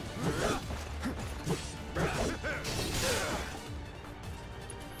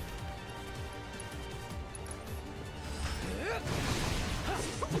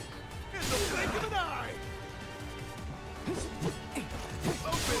 In the blink of an eye!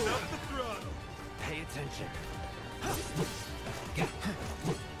 Open up the throttle! Pay attention.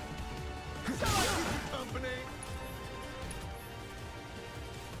 Shall I keep you company?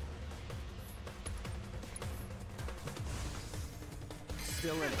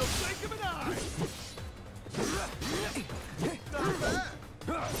 Still in In it. the blink of an eye! Not bad!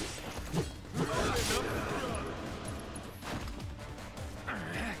 Open up the throttle!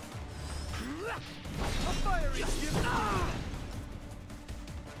 A fiery gift!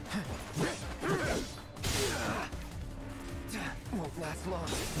 Won't last long.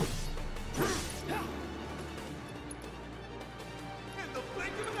 In the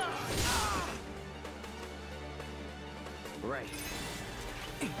blink of an eye! Right.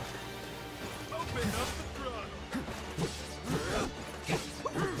 Open up the throttle!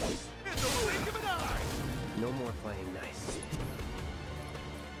 In the blink of an eye! No more playing nice.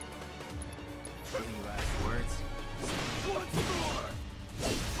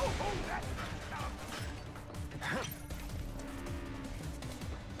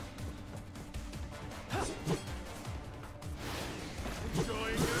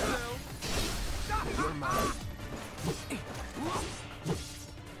 Enjoying yourself? You're mine.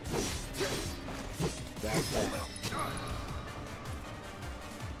 That's that.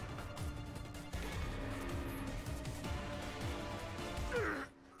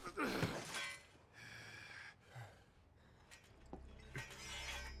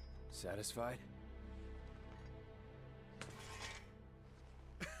 Satisfied?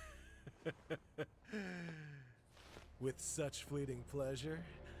 With such fleeting pleasure?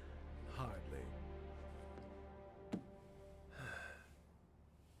 Hardly.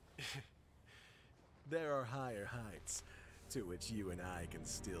 There are higher heights to which you and I can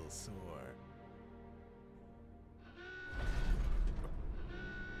still soar.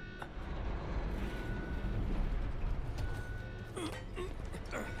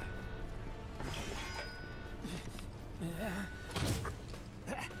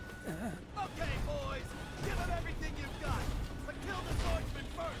 Okay, boys, give them everything you've got, but kill the swordsman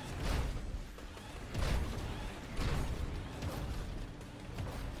first.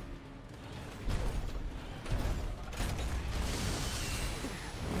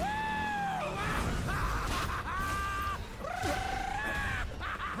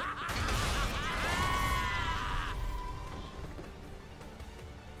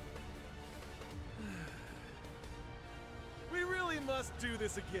 We really must do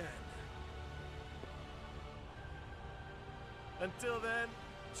this again. Until then,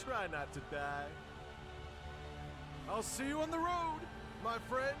 try not to die. I'll see you on the road, my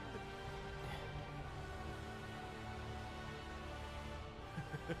friend.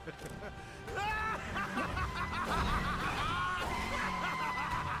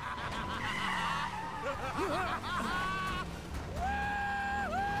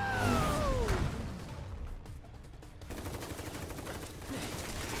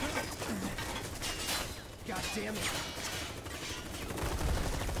 God damn it.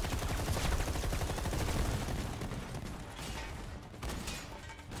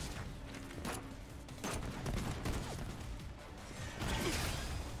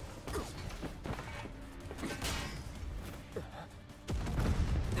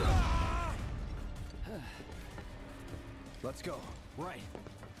 Let's go. Right.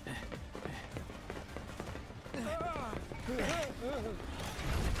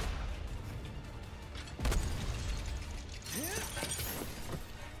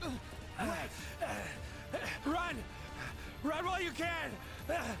 Run! Run while you can!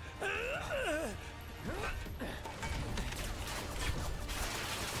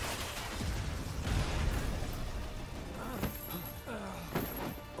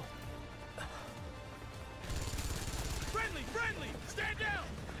 Friendly, friendly, stand down!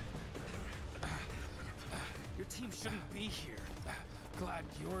 Your team shouldn't be here. Glad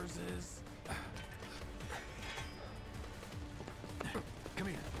yours is. Come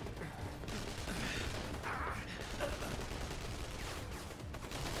here.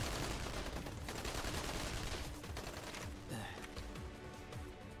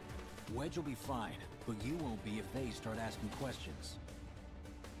 Wedge will be fine, but you won't be if they start asking questions.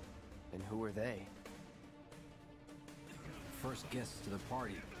 And who are they? First guests to the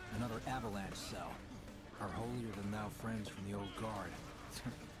party, another avalanche cell. Our holier-than-thou friends from the old guard.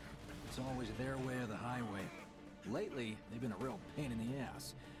 It's always their way or the highway. Lately, they've been a real pain in the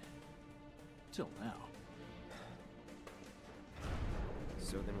ass. Till now.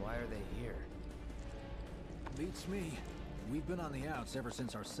 So then why are they here? Beats me. We've been on the outs ever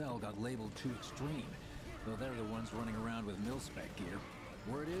since our cell got labeled too extreme. Though they're the ones running around with mil-spec gear.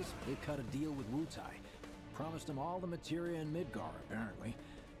 Word is, they cut a deal with Wutai. Promised them all the materia in Midgar, apparently.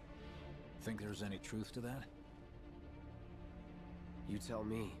 Think there's any truth to that? You tell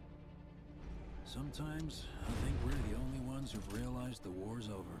me. Sometimes, I think we're the only ones who've realized the war's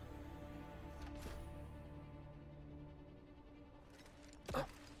over.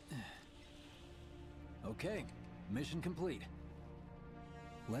 Okay, mission complete.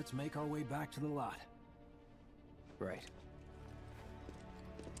 Let's make our way back to the lot. Right.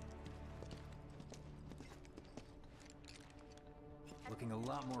 Looking a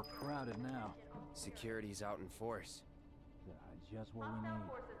lot more crowded now. Security's out in force. Just what we Hostile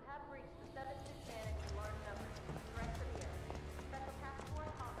need. forces have breached the 7th Hispanic in large numbers. Threats of the air. Special task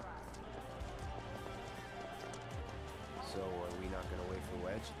force authorized. So are we not gonna wait for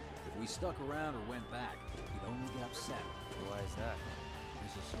Wedge? If we stuck around or went back, he'd only get upset. Why is that?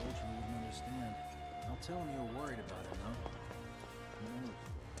 As a soldier, he wouldn't understand. I'll tell him you're worried about him, though. Who knows?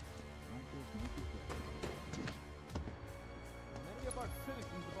 Might just make it better. Many of our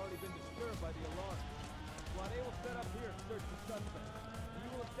citizens have already been disturbed by the alarm. Squad A will set up here and search for suspects. You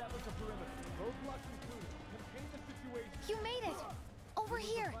will establish a perimeter. Both Roadblocks included. Contain the situation. You made it! Over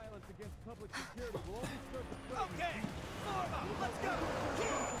here! Violence against public security will only serve the Okay, form up. Let's go.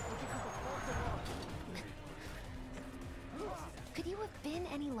 Could you have been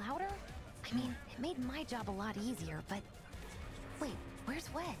any louder? I mean, it made my job a lot easier, but... Wait, where's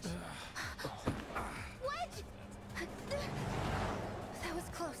Wedge? Wedge! That was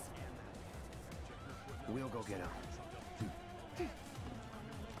close. We'll go get him.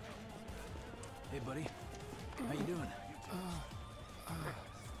 Hey, buddy. How you doing?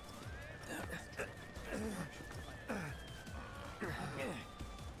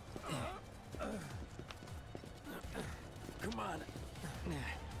 Come on.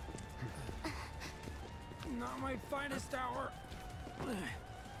 Not my finest hour.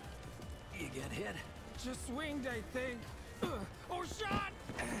 You get hit? Just winged, I think. Oh, shot!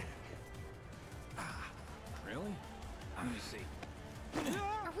 Really? Let me see.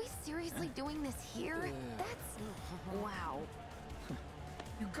 Are we seriously doing this here? That's... wow.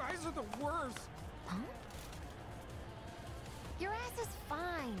 You guys are the worst. Huh? Your ass is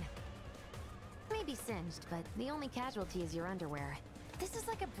fine. Maybe singed, but the only casualty is your underwear. This is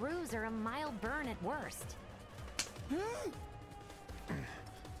like a bruise or a mild burn at worst.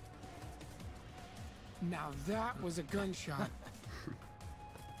 Now that was a gunshot.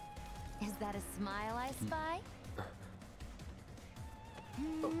 Is that a smile I spy?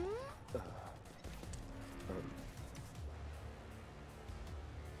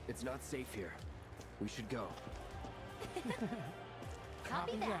 It's not safe here. We should go.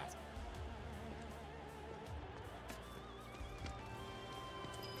 Copy that.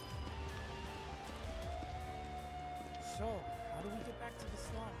 So, how do we get back to the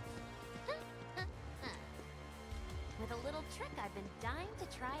slums? With a little trick I've been dying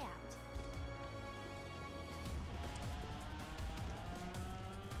to try out.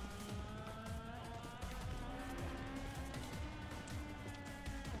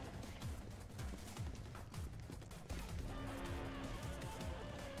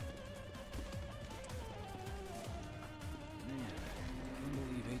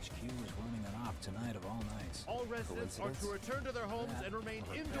 Tonight of all nights. All residents are to return to their homes and remain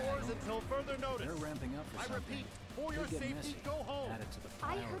indoors until further notice. They're ramping up for I something. repeat, for your safety, go home.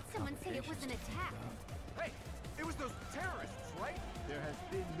 I heard someone say it was an attack. Hey, it was those terrorists, right? There has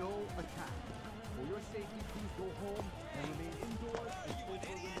been no attack. For your safety, please go home and remain indoors until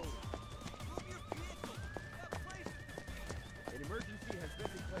further notice. An emergency has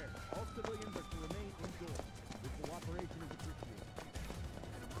been declared. All civilians are to remain indoors. Your cooperation is appreciated.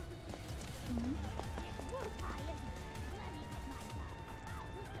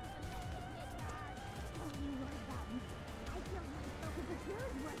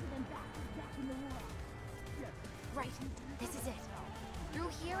 Right, this is it. Through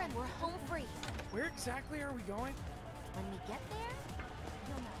here and we're home free. Where exactly are we going? When we get there,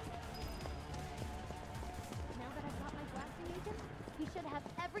 you'll know. Now that I've got my blasting agent, we should have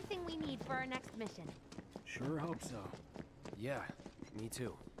everything we need for our next mission. Sure hope so. Yeah, me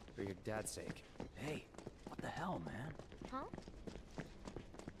too. For your dad's sake. Hey, what the hell, man? Huh?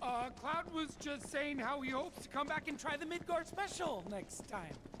 Cloud was just saying how he hopes to come back and try the Midgard special next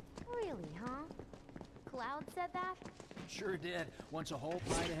time. Really, huh? Cloud said that? Sure did. Wants a whole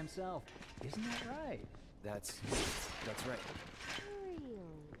pie to himself. Isn't that right? That's right. Really?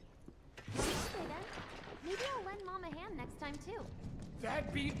 Okay then. Maybe I'll lend Mom a hand next time too.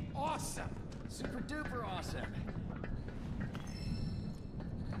 That'd be awesome! Super duper awesome!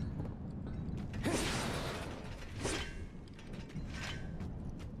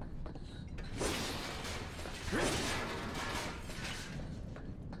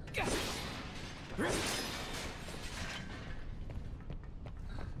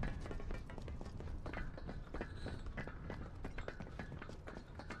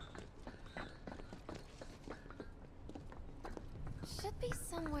 Should be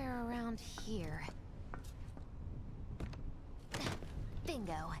somewhere around here.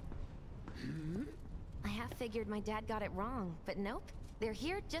 Bingo. I half figured my dad got it wrong, but nope. They're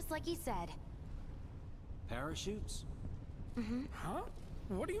here just like he said. Parachutes? Huh?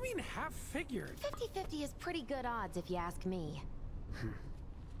 What do you mean half figured? 50-50 is pretty good odds if you ask me.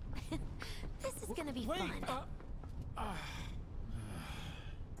 This is gonna be fun.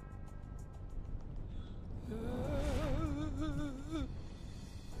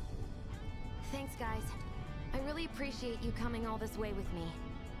 Thanks, guys. I really appreciate you coming all this way with me.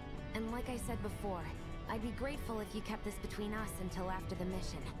 And like I said before, I'd be grateful if you kept this between us until after the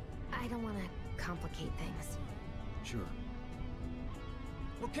mission. I don't want to complicate things. Sure.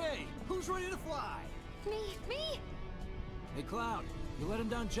 Okay, who's ready to fly? Me! Hey, Cloud, you let him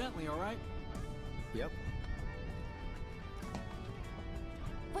down gently, all right? Yep.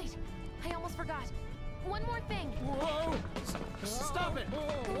 Wait, I almost forgot. One more thing. Whoa! Stop it!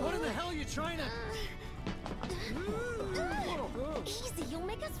 What in the hell are you trying to... Easy, you'll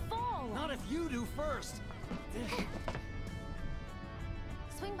make us fall. Not if you do first.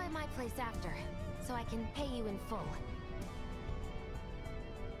 Swing by my place after, so I can pay you in full.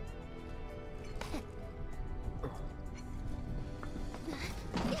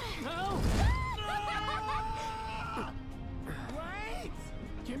 No! Wait!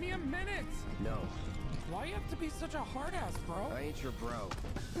 Give me a minute! No. Why you have to be such a hard ass, bro? I ain't your bro.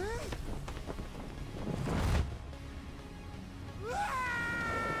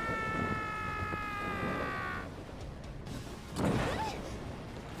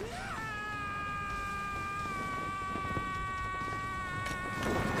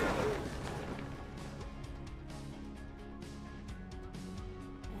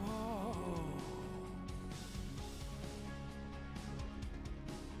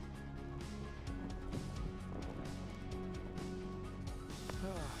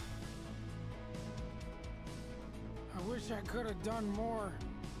 I wish I could have done more.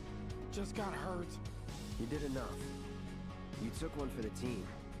 Just got hurt. You did enough. You took one for the team.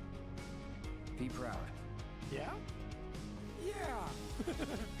 Be proud. Yeah? Yeah!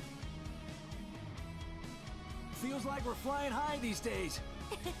 Feels like we're flying high these days.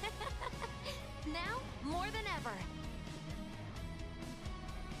 Now, more than ever.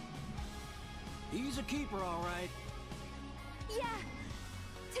 He's a keeper, all right. Yeah!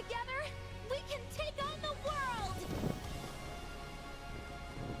 Together, we can take on the world!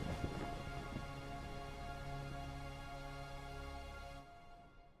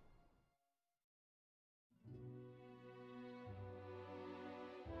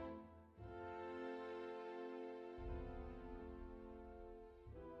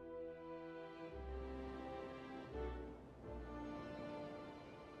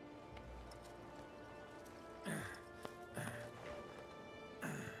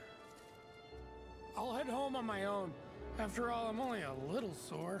 I'll head home on my own. After all, I'm only a little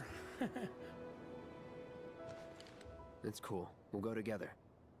sore. It's cool. We'll go together.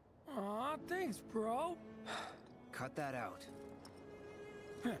 Aw, thanks, bro. Cut that out.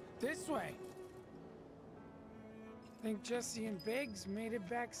 This way. Think Jesse and Biggs made it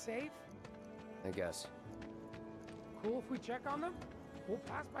back safe? I guess. Cool if we check on them? We'll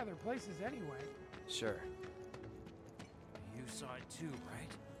pass by their places anyway. Sure. You saw it too,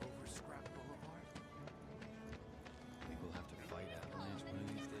 right? Over Scrap Boulevard? Think we'll have to fight Avalanche one of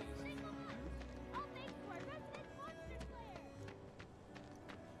these days. All thanks to our resident monster slayer.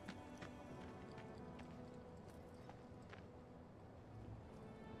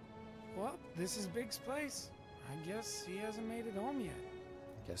 Well, this is Biggs' place. I guess he hasn't made it home yet.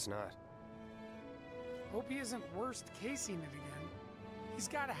 Guess not. Hope he isn't worst casing it again. He's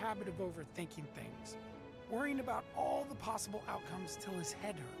got a habit of overthinking things, worrying about all the possible outcomes till his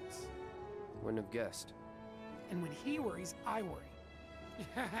head hurts. Wouldn't have guessed. And when he worries, I worry.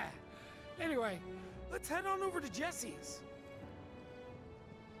 Anyway, let's head on over to Jesse's.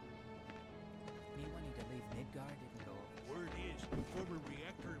 Me wanting to leave Midgard didn't go over. Word is, the former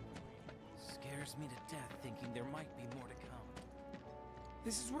reactor Scares me to death thinking there might be more to come.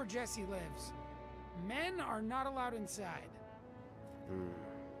 This is where Jesse lives. Men are not allowed inside.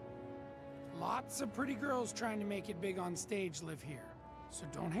 Lots of pretty girls trying to make it big on stage live here. So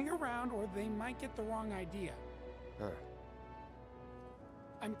don't hang around or they might get the wrong idea. Huh.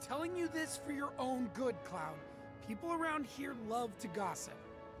 I'm telling you this for your own good, Cloud. People around here love to gossip.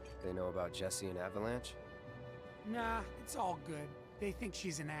 They know about Jesse and Avalanche? Nah, it's all good. They think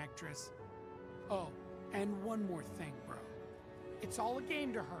she's an actress. Oh, and one more thing, bro. It's all a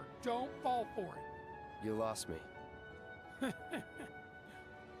game to her. Don't fall for it. You lost me.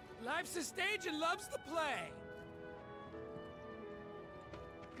 Life's a stage and love's the play.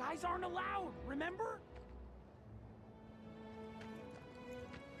 Guys aren't allowed, remember?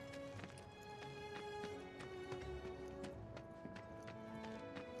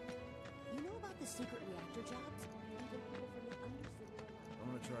 You know about the secret reactor jobs? Even people from the undercity. I'm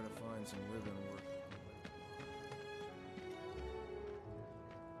gonna try to find some ribbon work.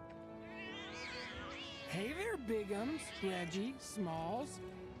 Hey there, Bigums, Reggie, Smalls.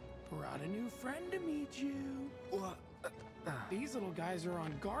 Brought a new friend to meet you. What? These little guys are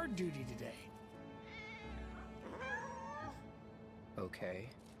on guard duty today. Okay.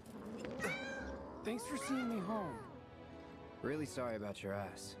 Thanks for seeing me home. Really sorry about your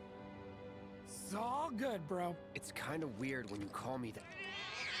ass. It's all good, bro. It's kind of weird when you call me that.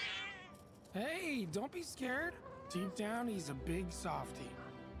 Hey, don't be scared. Deep down, he's a big softie.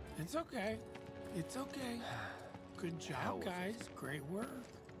 It's okay. It's okay. Good Hell job, with guys. Great work.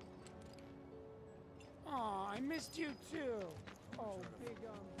 Aw, I missed you too. Oh, big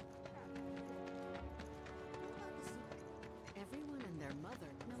Everyone and their mother,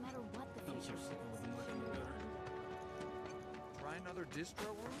 no matter what the future holds. Try another distro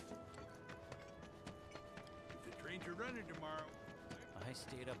route? The trains are running tomorrow. I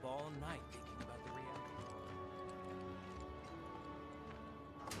stayed up all night thinking about the reactor.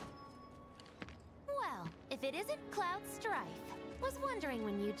 Well, if it isn't Cloud Strife. Was wondering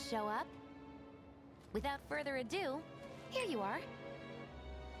when you'd show up. Without further ado, here you are.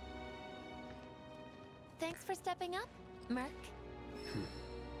 Thanks for stepping up, Merc.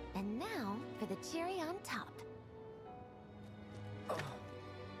 And now for the cherry on top.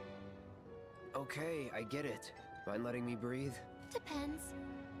 Okay, I get it. Mind letting me breathe? Depends.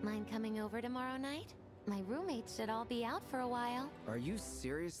 Mind coming over tomorrow night? My roommates should all be out for a while. Are you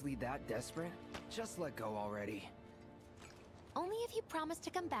seriously that desperate? Just let go already. Only if you promise to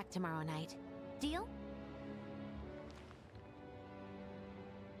come back tomorrow night. Deal?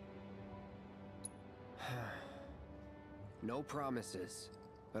 No promises,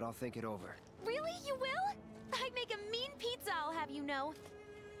 but I'll think it over. Really? You will? I'd make a mean pizza, I'll have you know.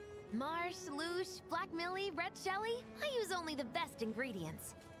 Marsh, Loosh, Black Millie, Red Shelly. I use only the best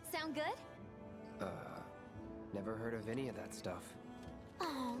ingredients. Sound good? Never heard of any of that stuff.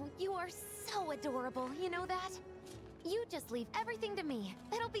 Oh, you are so adorable, you know that? You just leave everything to me.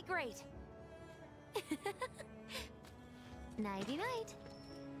 It'll be great. Nighty-night.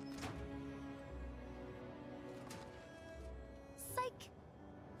 Psych.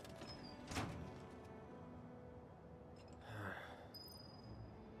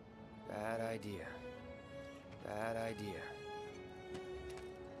 Bad idea. Bad idea.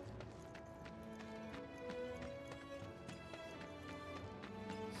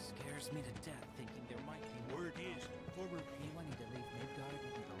 Scares me to death thinking there might be Word is, former You wanted to leave Midgard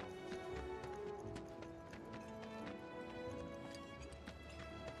and go.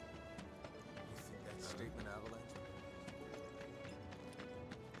 You think that statement avalanche?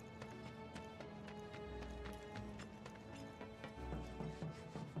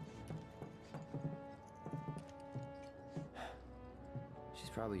 She's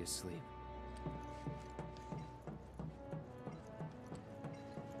probably asleep.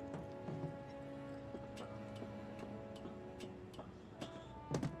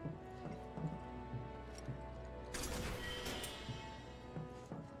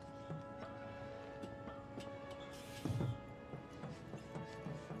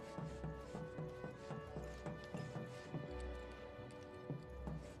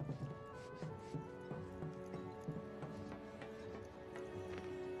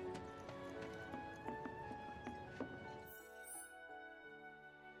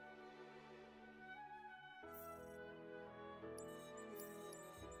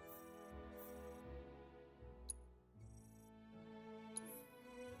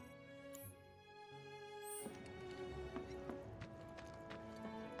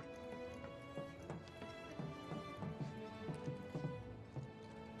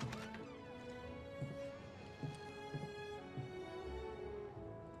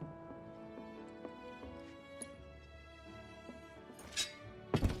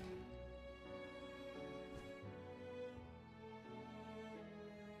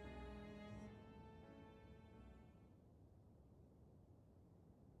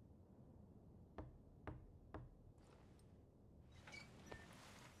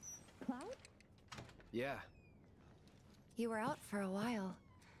 Cloud? Yeah, You were out for a while.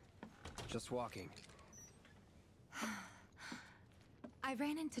 just walking. I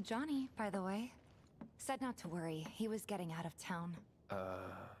ran into Johnny, by the way. Said not to worry, he was getting out of town.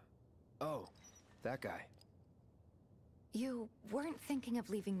 Oh, that guy. You weren't thinking of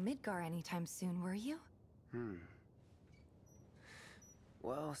leaving Midgar anytime soon, were you?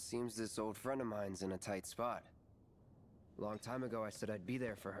 Well, seems this old friend of mine's in a tight spot. Long time ago, I said I'd be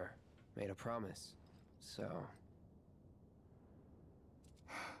there for her. Made a promise. So...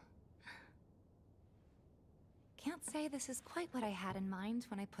 Can't say this is quite what I had in mind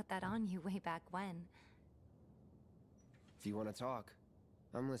when I put that on you way back when. If you want to talk,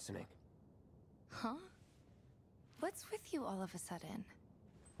 I'm listening. Huh? What's with you all of a sudden?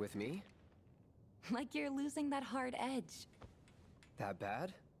 With me? Like you're losing that hard edge. That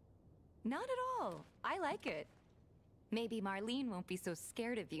bad? Not at all. I like it. Maybe Marlene won't be so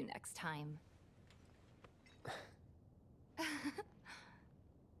scared of you next time.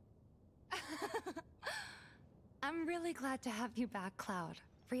 I'm really glad to have you back, Cloud.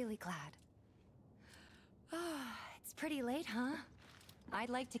 Really glad. Ah, it's pretty late, huh? I'd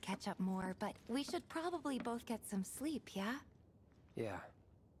like to catch up more, but we should probably both get some sleep, yeah? Yeah.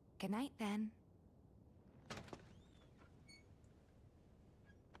 Good night, then.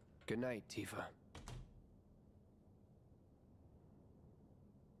 Good night, Tifa.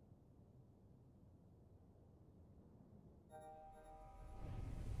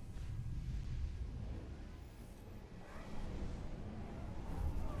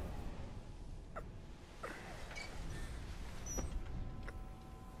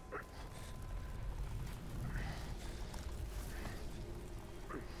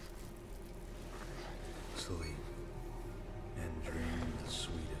 Sleep and dream the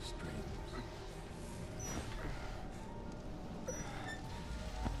sweetest dreams.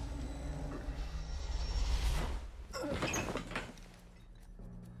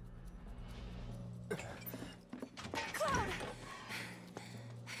 Cloud!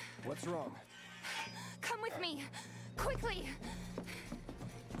 What's wrong? Come with me! Quickly!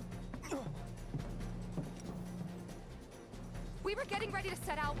 We were getting ready to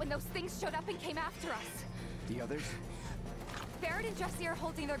set out when those things showed up and came after us. The others? Barrett and Jesse are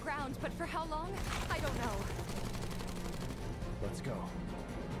holding their ground, but for how long? I don't know. Let's go.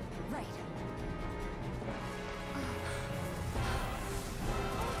 Right.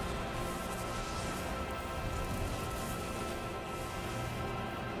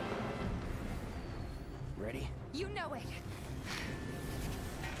 Ready? You know it.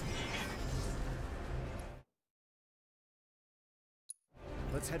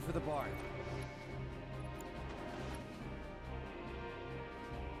 Let's head for the barn.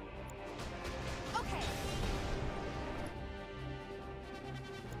 Okay.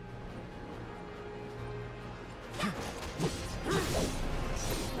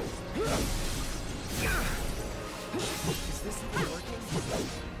 Is this even working?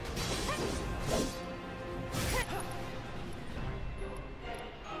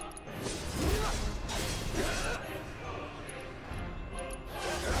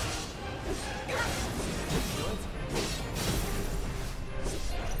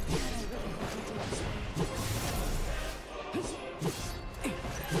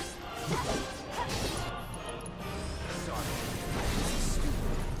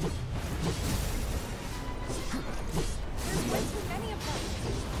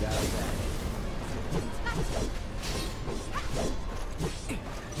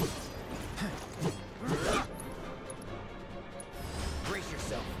 Brace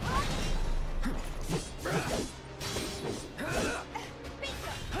yourself.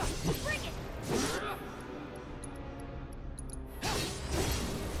 Bring it!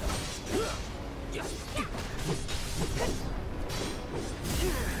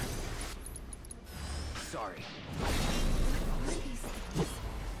 Sorry.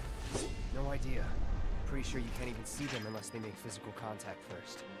 No idea. Pretty sure you can't even see them unless they make physical contact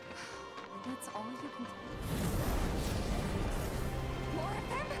first. That's all you can do. More of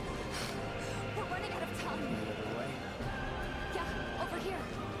them? We're running out of time. Any other way? Yeah, over here.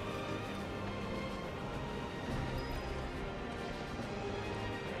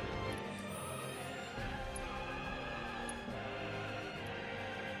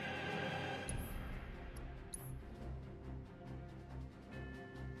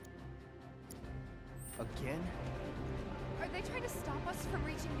 Again? Are they trying to stop us from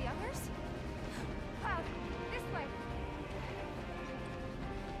reaching the others? Cloud, this way.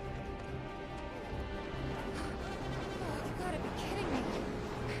 Oh, you gotta be kidding me.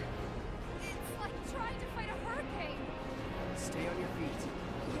 It's like trying to fight a hurricane. Stay on your feet.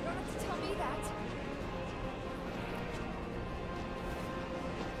 You don't have to tell me that.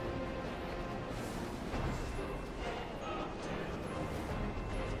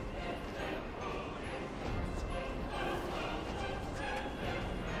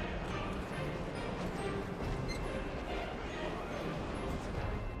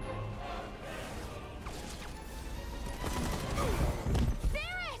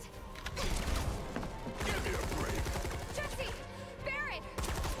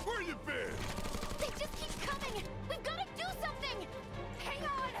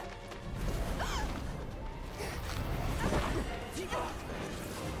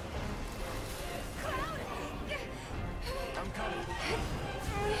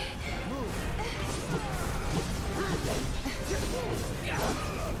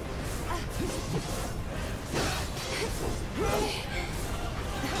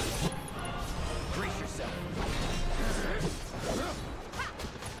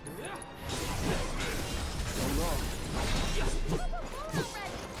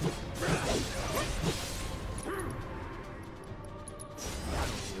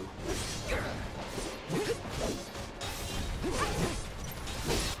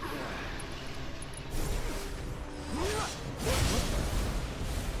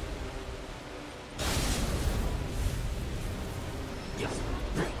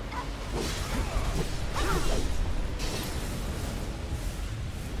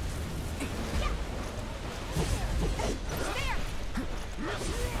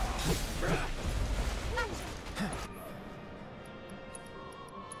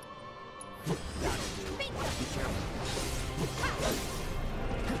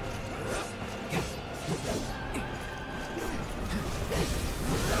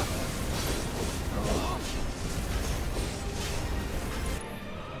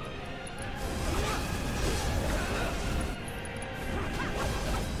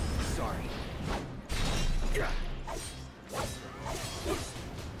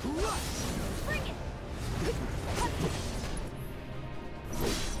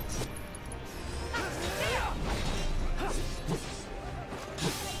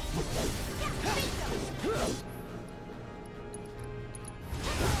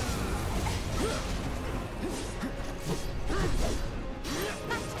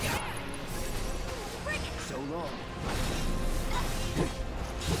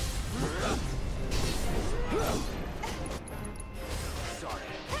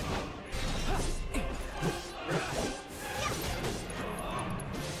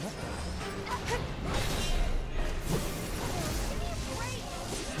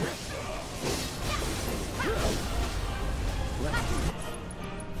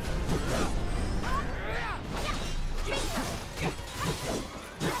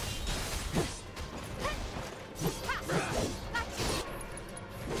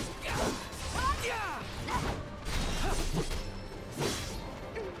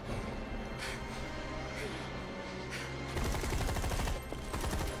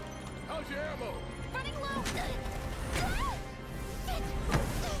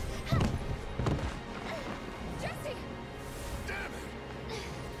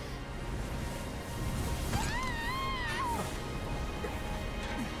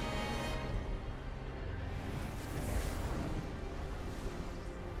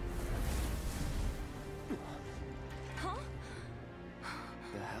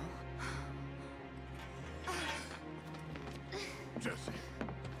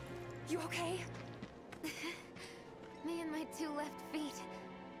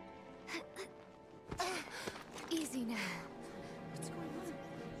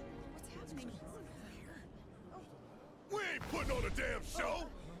 damn show?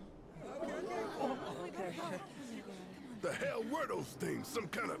 The hell were those things? Some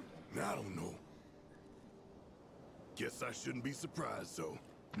kind of... I don't know. Guess I shouldn't be surprised, though.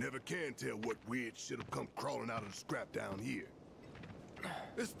 Never can tell what weird shit'll come crawling out of the scrap down here.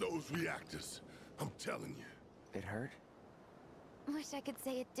 It's those reactors. I'm telling you. It hurt? Wish I could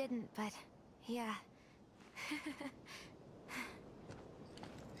say it didn't, but yeah.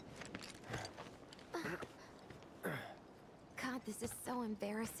 God, this is so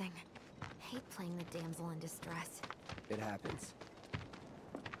embarrassing. Hate playing the damsel in distress. It happens.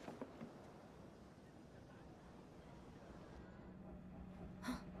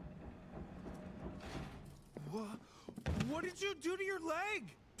 What did you do to your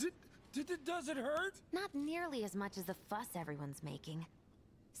leg? Does it hurt? Not nearly as much as the fuss everyone's making.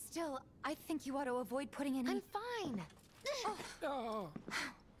 Still, I think you ought to avoid putting any... I'm fine. Oh.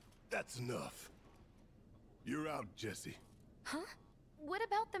 That's enough. You're out, Jesse. Huh? What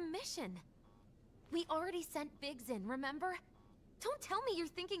about the mission? We already sent Biggs in, remember? Don't tell me you're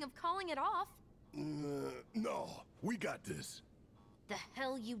thinking of calling it off. No, we got this. The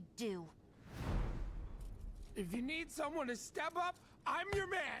hell you do. If you need someone to step up, I'm your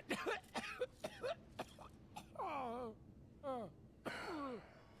man.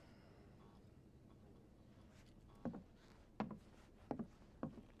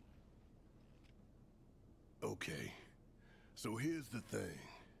 Okay, so here's the thing.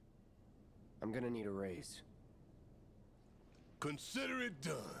 I'm gonna need a raise. Consider it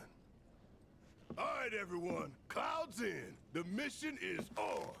done. All right, everyone, clouds in. The mission is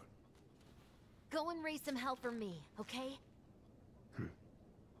on. Go and raise some hell for me, okay?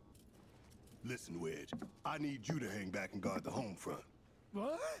 Listen, Wedge, I need you to hang back and guard the home front.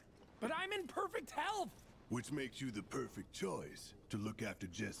 What? But I'm in perfect health. Which makes you the perfect choice to look after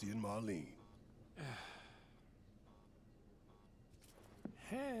Jesse and Marlene.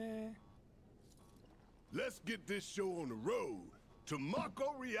 Hey. Let's get this show on the road to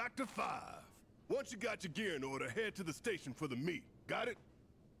Mako Reactor 5. Once you got your gear in order, head to the station for the meet. Got it?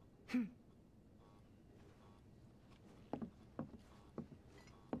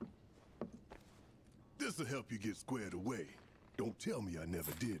 This'll help you get squared away. Don't tell me I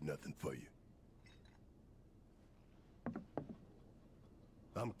never did nothing for you.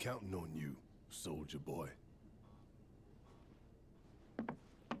 I'm counting on you, soldier boy.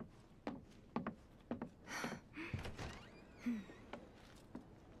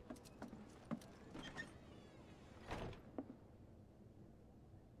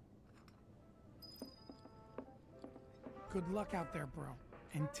 Good luck out there, bro.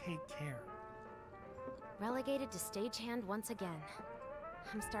 And take care. Relegated to stagehand once again.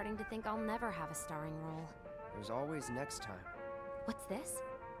 I'm starting to think I'll never have a starring role. There's always next time. What's this?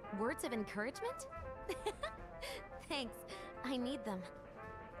 Words of encouragement? Thanks. I need them.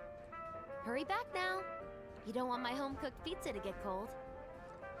 Hurry back now. You don't want my home-cooked pizza to get cold.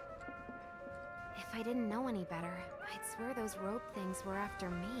 If I didn't know any better, I'd swear those rogue things were after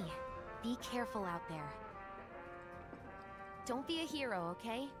me. Be careful out there. Don't be a hero,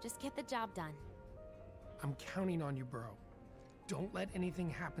 okay? Just get the job done. I'm counting on you, bro. Don't let anything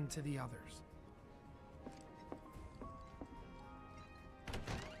happen to the others.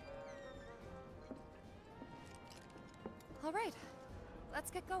 All right,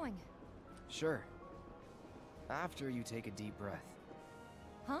 let's get going. Sure. After you take a deep breath.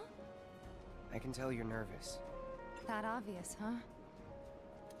 Huh? I can tell you're nervous. That obvious, huh?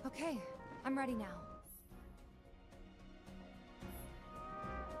 Okay, I'm ready now.